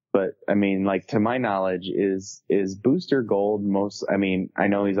 But I mean, like, to my knowledge, is Booster Gold I mean, I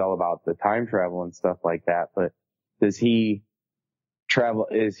know he's all about the time travel and stuff like that, but does he travel?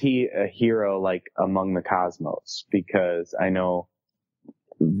 Is he a hero, like, among the cosmos? Because I know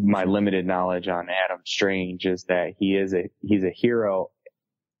my limited knowledge on Adam Strange is that he's a hero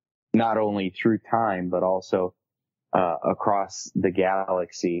not only through time, but also, across the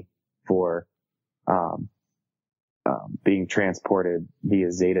galaxy for, being transported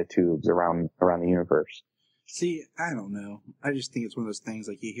via Zeta tubes around the universe. See, I don't know. I just think it's one of those things,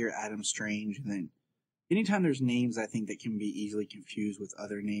 like, you hear Adam Strange, and then anytime there's names, I think, that can be easily confused with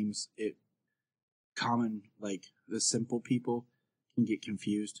other names, like, the simple people can get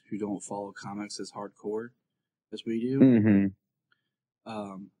confused who don't follow comics as hardcore as we do.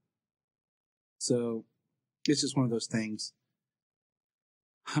 Mm-hmm. So it's just one of those things.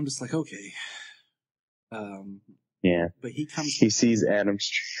 I'm just like, okay. Yeah. But he sees Adam.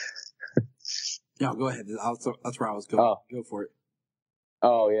 No, go ahead. That's where I was going. Oh. Go for it.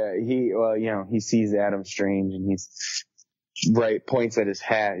 Oh yeah. He sees Adam Strange, and he's points at his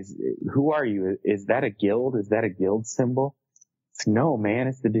hat. Who are you? Is that a guild? Is that a guild symbol? No, man,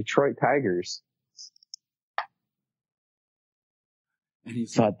 it's the Detroit Tigers. And he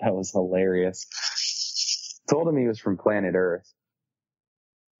thought that was hilarious. Told him he was from planet Earth.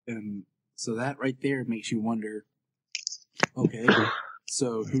 And so that right there makes you wonder, okay,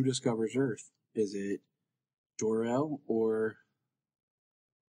 so who discovers Earth? Is it Jor-El, or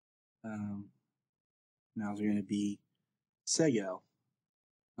now it's going to be Segel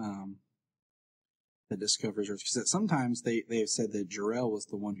that discovers Earth? Because sometimes they have said that Jor-El was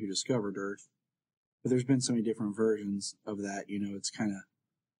the one who discovered Earth, but there's been so many different versions of that, it's kind of,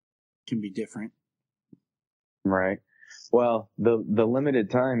 can be different. Right. Well, the limited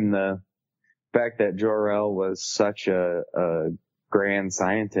time, the fact that Jor-El was such a grand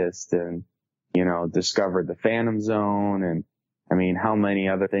scientist and, discovered the Phantom Zone, and I mean, how many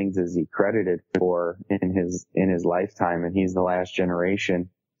other things is he credited for in his lifetime? And he's the last generation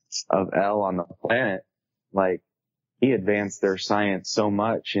of El on the planet. Like, he advanced their science so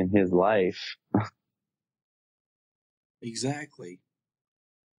much in his life. Exactly.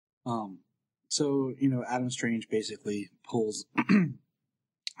 So, Adam Strange basically pulls,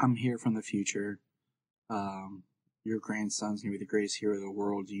 I'm here from the future. Your grandson's going to be the greatest hero the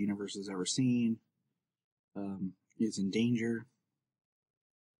world, the universe has ever seen. He's in danger.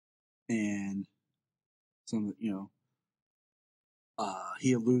 And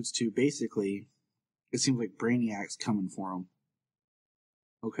he alludes to, basically, it seems like Brainiac's coming for him.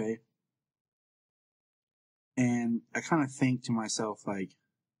 Okay? And I kind of think to myself, like,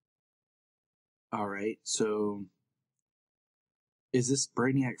 alright, so is this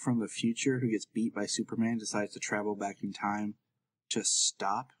Brainiac from the future who gets beat by Superman, decides to travel back in time to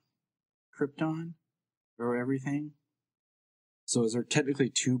stop Krypton or everything? So is there technically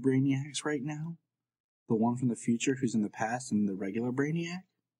two Brainiacs right now? The one from the future who's in the past, and the regular Brainiac?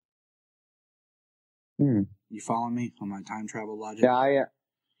 You following me on my time travel logic? Yeah,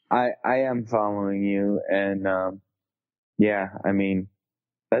 I am following you, and yeah, I mean,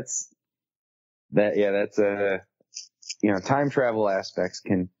 that's a time travel aspects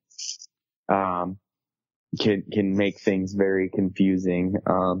can make things very confusing.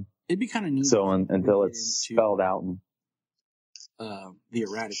 It'd be kind of neat. So until it's spelled out. The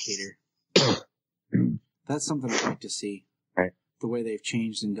Eradicator. That's something I'd like to see. Right. The way they've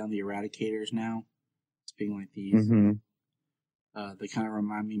changed and done the Eradicators now. It's being like these. Mm-hmm. They kind of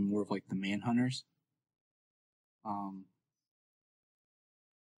remind me more of like the Manhunters.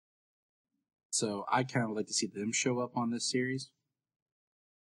 So I kind of would like to see them show up on this series.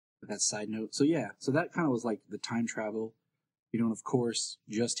 But that's side note. So yeah, so that kind of was like the time travel of course,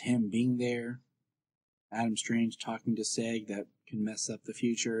 just him being there. Adam Strange talking to Seg that can mess up the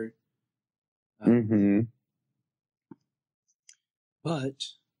future. But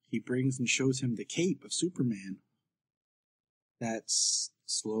he brings and shows him the cape of Superman that's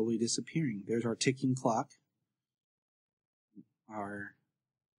slowly disappearing. There's our ticking clock. Our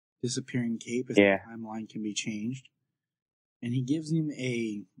disappearing cape as the timeline can be changed. And he gives him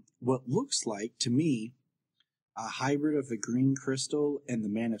what looks like, to me, a hybrid of the green crystal and the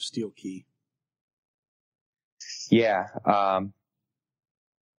Man of Steel key. Yeah.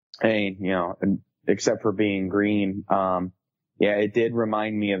 Except for being green, it did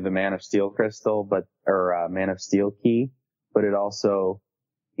remind me of the Man of Steel crystal, or Man of Steel key, but it also,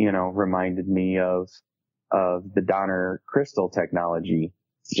 reminded me of the Donner crystal technology.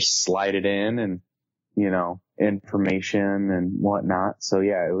 Just slide it in and, information and whatnot. So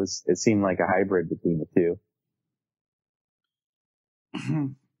yeah, it seemed like a hybrid between the two.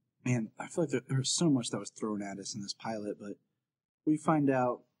 Man, I feel like there was so much that was thrown at us in this pilot, but we find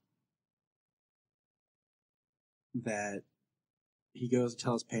out that he goes to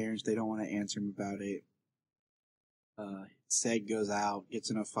tell his parents. They don't want to answer him about it. Seg goes out, gets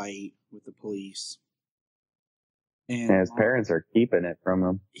in a fight with the police. And his parents are keeping it from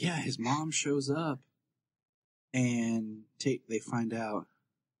him. Yeah, his mom shows up, and they find out.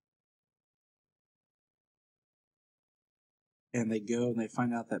 And they go and they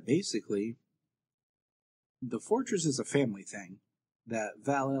find out that basically the fortress is a family thing. That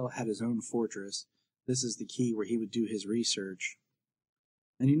Val-El had his own fortress. This is the key where he would do his research.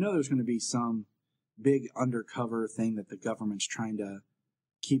 And there's going to be some big undercover thing that the government's trying to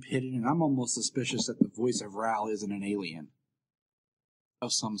keep hidden. And I'm almost suspicious that the voice of Ral isn't an alien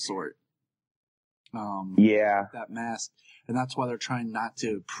of some sort. That mask. And that's why they're trying not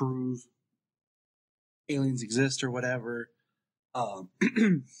to prove aliens exist or whatever.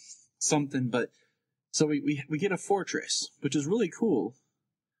 Something, but so we get a fortress, which is really cool.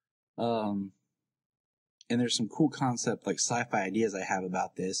 And there's some cool concept, like sci-fi ideas I have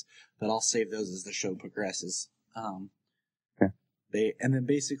about this, but I'll save those as the show progresses. Then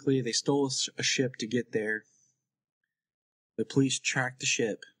basically they stole a ship to get there. The police track the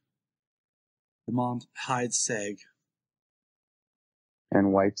ship. The mom hides Seg.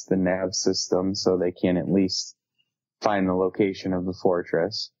 And wipes the nav system so they can at least find the location of the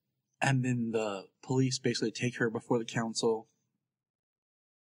fortress. And then the police basically take her before the council.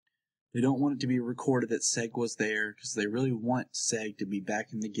 They don't want it to be recorded that Seg was there because they really want Seg to be back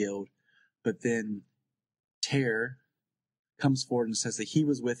in the guild. But then Tear comes forward and says that he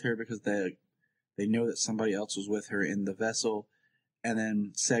was with her because they know that somebody else was with her in the vessel. And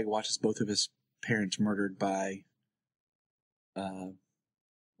then Seg watches both of his parents murdered by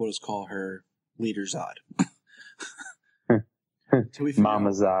what is called her leader Zod. Mama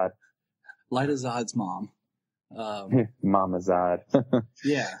Zod. Lyta Zod's mom. Mama Zod.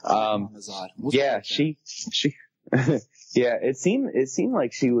 Yeah. Mama Zod. She it seemed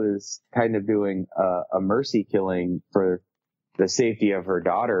like she was kind of doing a mercy killing for the safety of her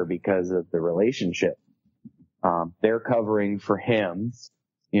daughter because of the relationship. They're covering for him,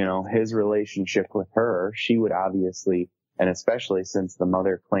 his relationship with her. She would obviously, and especially since the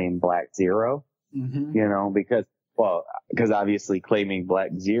mother claimed Black Zero, because obviously claiming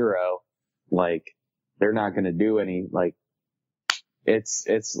Black Zero, like, they're not going to do any, like, it's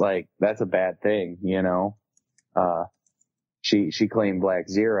like, that's a bad thing, she claimed Black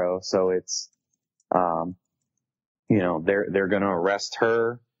Zero, so it's, they're going to arrest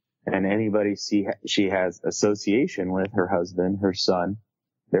her and anybody she has association with, her husband, her son,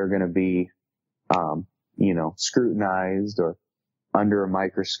 they're going to be, scrutinized or under a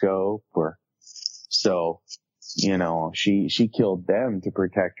microscope so, she killed them to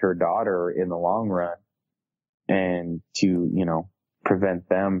protect her daughter in the long run and to, prevent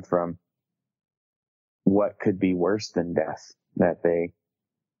them from what could be worse than death that they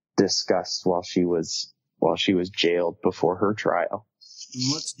discussed while she was jailed before her trial.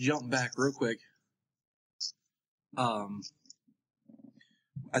 Let's jump back real quick.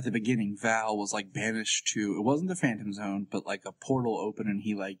 At the beginning, Val was like banished to, it wasn't the Phantom Zone, but like a portal opened and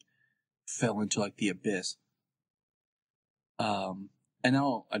he like fell into like the abyss. And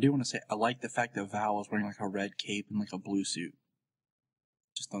now I do want to say, I like the fact that Val was wearing like a red cape and like a blue suit.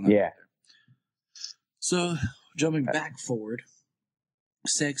 Just on that. Yeah. So, jumping back forward,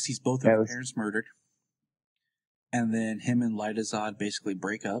 Seg sees both of his parents murdered. And then him and Lyta Zod basically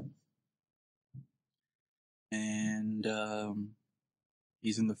break up. And,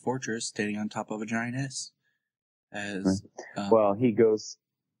 he's in the fortress standing on top of a giant S.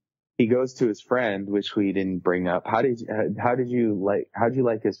 He he goes to his friend, which we didn't bring up. How did you like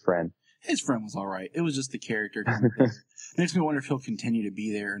his friend? His friend was all right. It was just the character. It makes me wonder if he'll continue to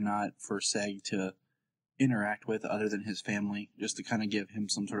be there or not for Seg to interact with other than his family, just to kind of give him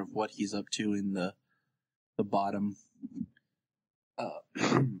some sort of what he's up to in the bottom.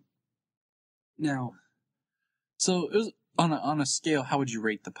 Now, so it was on a scale. How would you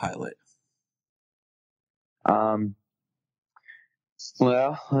rate the pilot?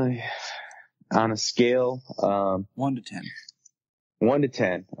 Well, on a scale, 1 to 10. 1 to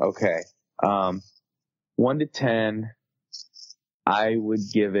 10. Okay. 1 to 10, I would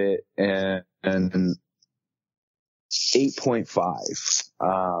give it an 8.5.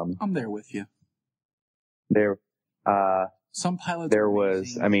 I'm there with you. Some pilots there are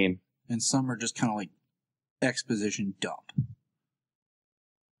was, amazing, and some are just kind of like exposition dump.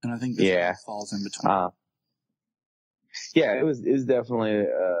 And I think this one falls in between. Yeah, it was definitely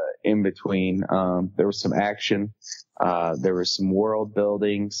in between. There was some action. There was some world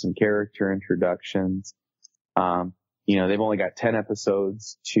building, some character introductions. They've only got 10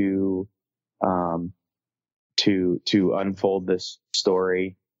 episodes to unfold this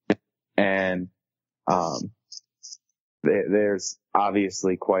story, and there's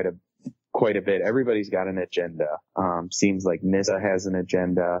obviously quite a bit. Everybody's got an agenda. Seems like Nissa has an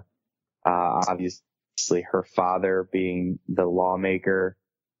agenda. Obviously her father being the lawmaker,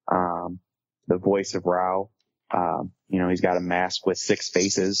 the voice of Rao. He's got a mask with 6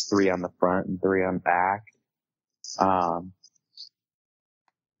 faces, 3 on the front and 3 on the back.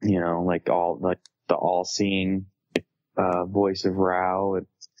 Like the all-seeing, voice of Rao. And,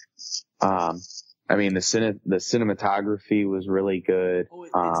 the cinematography was really good. Oh,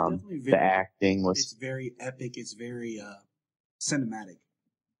 it's definitely the acting was. It's very epic. It's very cinematic.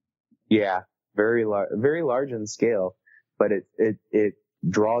 Yeah, very large in scale, but it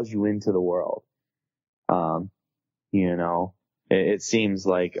draws you into the world. It seems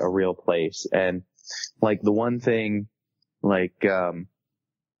like a real place, and like the one thing, like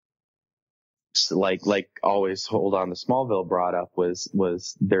always hold on to Smallville brought up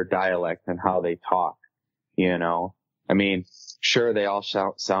was their dialect and how they talk. Sure, they all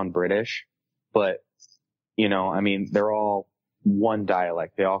sound British, but they're all one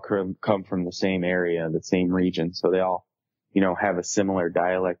dialect. They all come from the same area, the same region, so they all have a similar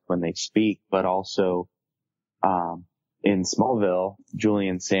dialect when they speak. But also in Smallville,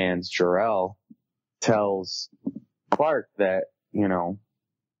 Julian Sands Jor-El tells Clark that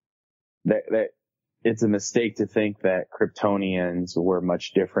that it's a mistake to think that Kryptonians were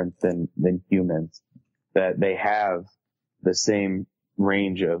much different than humans, that they have the same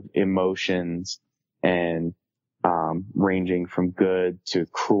range of emotions and ranging from good to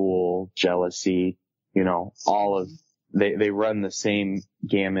cruel, jealousy, they run the same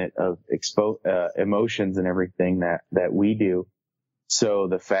gamut of emotions and everything that we do. So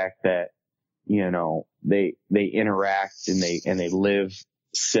the fact that they interact and they live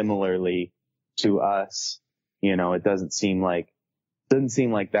similarly to us, it doesn't seem like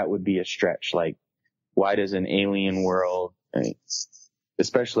that would be a stretch. Like, why does an alien world,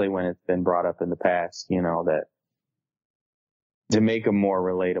 especially when it's been brought up in the past, that to make them more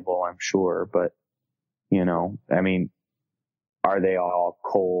relatable, I'm sure, but are they all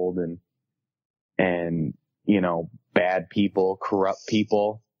cold and bad people, corrupt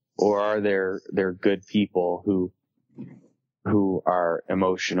people, or are there good people who are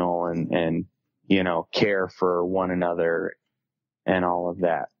emotional and care for one another and all of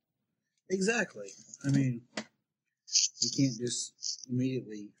that? Exactly. We can't just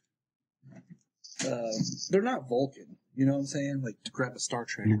immediately. They're not Vulcan. You know what I'm saying? Like, to grab a Star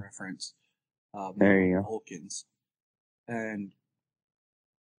Trek reference. There you go. Vulcans. And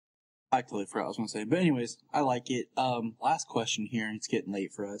I totally forgot what I was going to say. But anyways, I like it. Last question here, and it's getting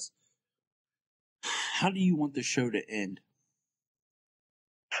late for us. How do you want the show to end?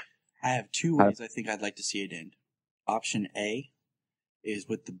 I have 2 ways I think I'd like to see it end. Option A is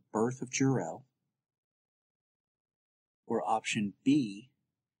with the birth of Jor-El. Or option B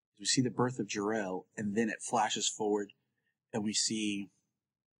is we see the birth of Jor-El, and then it flashes forward, and we see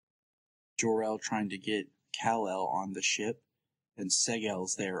Jor-El trying to get Kal-El on the ship, and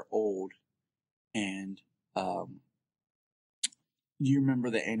Segel's there old, and you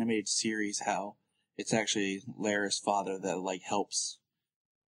remember the animated series, how it's actually Lara's father that helps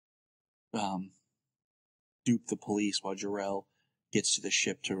dupe the police while Jor-El gets to the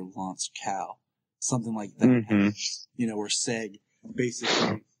ship to launch Kal. Something like that. Mm-hmm. Where Seg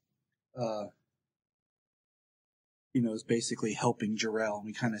basically is basically helping Jor-El, and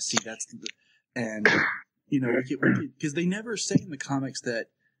we kind of see because they never say in the comics that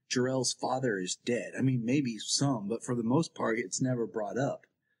Jor-El's father is dead. I mean, maybe some, but for the most part, it's never brought up.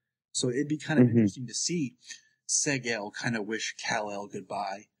 So it'd be kind of interesting to see Seg-El kind of wish Kal-El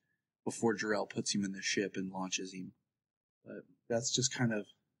goodbye before Jor-El puts him in the ship and launches him. But that's just kind of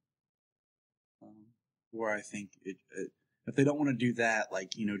where I think if they don't want to do that,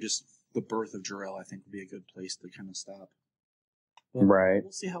 like, just the birth of Jor-El, I think would be a good place to kind of stop. But right.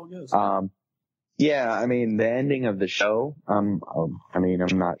 We'll see how it goes. Yeah, I mean, the ending of the show, I'm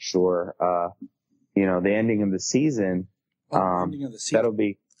not sure. The ending of the season, that'll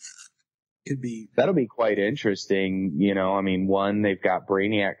be quite interesting. One, they've got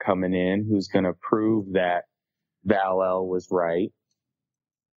Brainiac coming in who's going to prove that Val-El was right,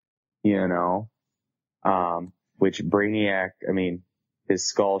 which Brainiac, his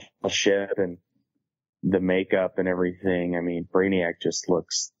skull ship and the makeup and everything. Brainiac just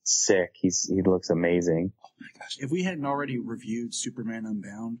looks sick. He looks amazing. Oh my gosh. If we hadn't already reviewed Superman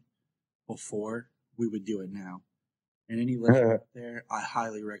Unbound before, we would do it now. And any listener out there, I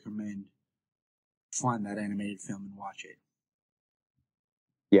highly recommend find that animated film and watch it.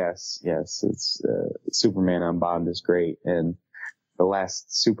 Yes. It's, Superman Unbound is great. And the last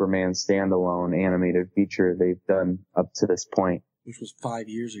Superman standalone animated feature they've done up to this point, which was 5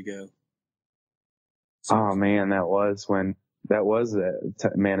 years ago. Oh man, that was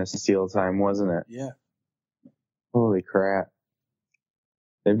Man of Steel time, wasn't it? Yeah. Holy crap.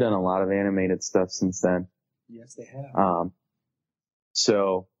 They've done a lot of animated stuff since then. Yes, they have.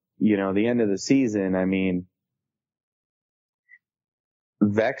 So, the end of the season,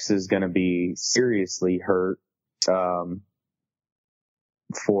 Vex is going to be seriously hurt,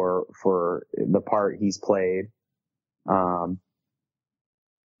 for the part he's played,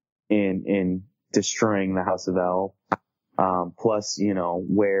 in destroying the House of El. Plus,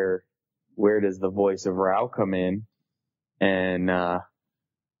 where does the voice of Rao come in? And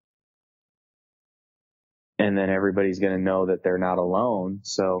then everybody's going to know that they're not alone.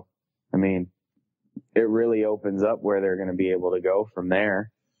 So, it really opens up where they're going to be able to go from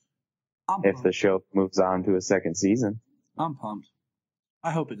there if the show moves on to a second season. I'm pumped.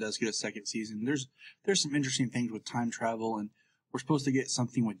 I hope it does get a second season. There's some interesting things with time travel, and we're supposed to get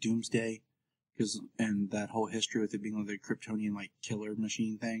something with Doomsday, and that whole history with it being like the Kryptonian killer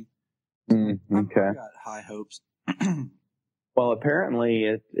machine thing. Okay. I got high hopes. Well,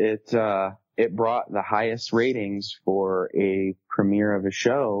 apparently it brought the highest ratings for a premiere of a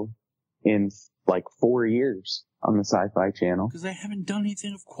show in 4 years on the SyFy channel. Because they haven't done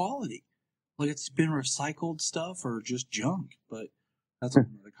anything of quality. It's been recycled stuff or just junk, but that's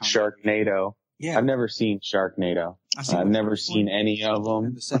another conversation. Sharknado. Yeah. I've never seen Sharknado. I've never seen any of them.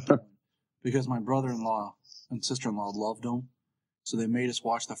 And the second one, because my brother-in-law and sister-in-law loved them, so they made us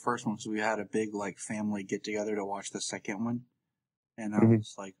watch the first one because we had a big family get-together to watch the second one. And I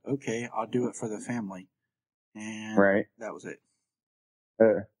was like, okay, I'll do it for the family. And that was it.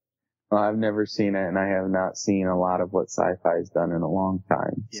 Well, I've never seen it, and I have not seen a lot of what SyFy's done in a long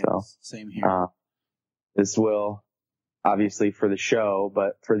time. Yes, so same here. This will, obviously for the show,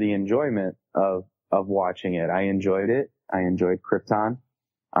 but for the enjoyment of watching it. I enjoyed it. I enjoyed Krypton.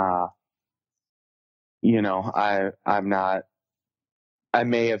 I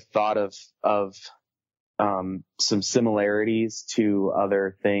may have thought of some similarities to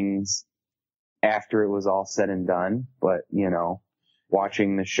other things after it was all said and done, but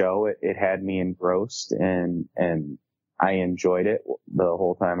watching the show, it had me engrossed, and I enjoyed it the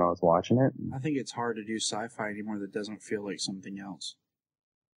whole time I was watching it. I think it's hard to do sci-fi anymore that doesn't feel like something else.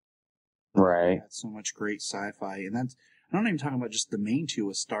 Right. So much great sci-fi, and I'm not even talking about just the main two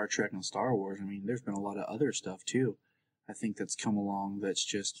with Star Trek and Star Wars. There's been a lot of other stuff too. I think that's come along that's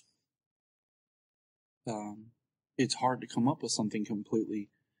just, it's hard to come up with something completely,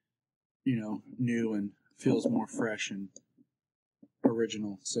 new and feels more fresh and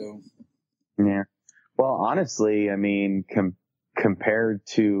original. So, yeah. Well, honestly, compared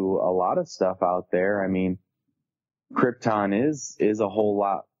to a lot of stuff out there, Krypton is a whole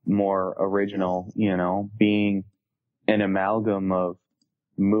lot more original, being an amalgam of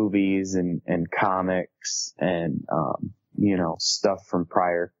movies and comics and, stuff from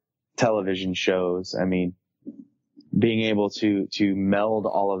prior television shows. Being able to meld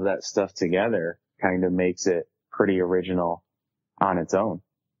all of that stuff together kind of makes it pretty original on its own.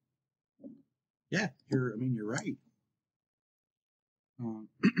 Yeah, you're right.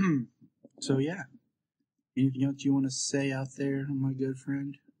 So yeah, anything else you want to say out there, my good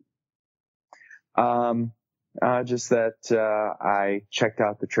friend? Just that I checked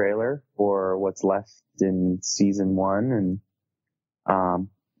out the trailer for what's left in season 1, and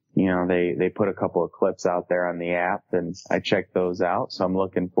they put a couple of clips out there on the app, and I checked those out. So I'm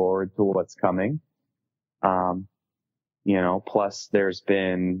looking forward to what's coming. Plus there's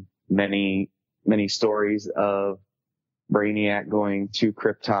been many stories of Brainiac going to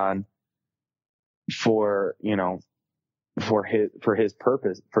Krypton for his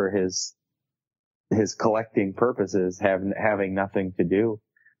purpose, for his collecting purposes, having nothing to do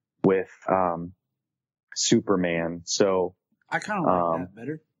with, Superman. So I kind of like that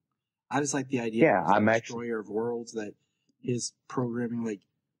better. I just like the idea of the destroyer of worlds, that his programming, like,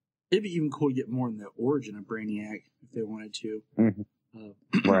 it'd be even cool to get more in the origin of Brainiac if they wanted to. Mm-hmm.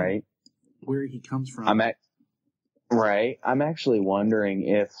 Right. Where he comes from. I'm actually wondering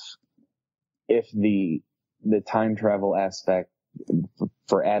if the time travel aspect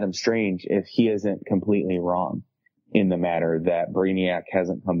for Adam Strange, if he isn't completely wrong in the matter that Brainiac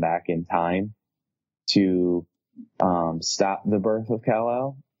hasn't come back in time to stop the birth of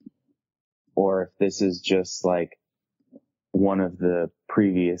Kal-El, or if this is just like one of the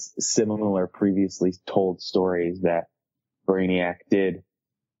previously told stories that Brainiac did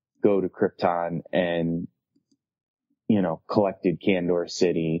go to Krypton and, collected Kandor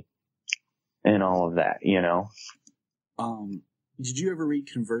City and all of that, Did you ever read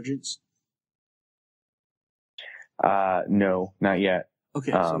Convergence? No, not yet.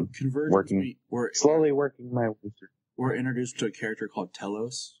 Okay, so Convergence, slowly working my way through. We're introduced to a character called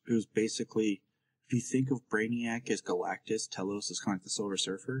Telos, who's basically, if you think of Brainiac as Galactus, Telos is kind of like the Silver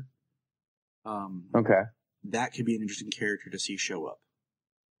Surfer. Okay. That could be an interesting character to see show up.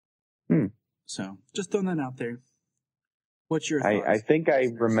 So, just throwing that out there. What's your thoughts? I think I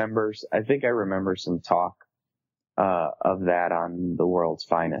remember some talk of that on The World's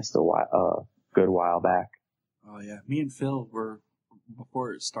Finest a good while back. Oh yeah, me and Phil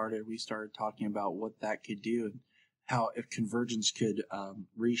before it started, we started talking about what that could do and how if Convergence could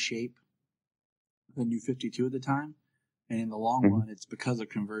reshape the New 52 at the time, and in the long run, it's because of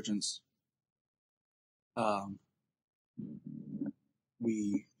Convergence.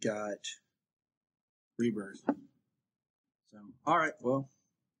 We got Rebirth. So, all right, well,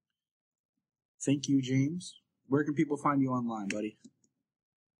 thank you, James. Where can people find you online, buddy?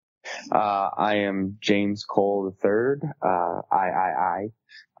 I am James Cole III,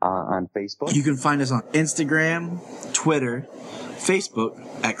 on Facebook. You can find us on Instagram, Twitter, Facebook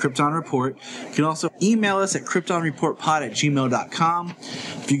at Krypton Report. You can also email us at kryptonreportpod@gmail.com.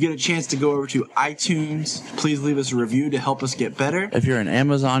 If you get a chance to go over to iTunes, please leave us a review to help us get better. If you're an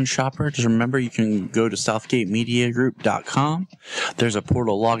Amazon shopper, just remember you can go to southgatemediagroup.com. There's a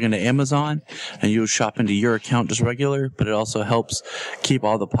portal, log into Amazon, and you'll shop into your account just regular, but it also helps keep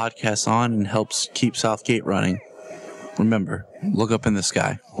all the podcasts on and helps keep Southgate running. Remember, look up in the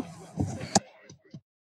sky.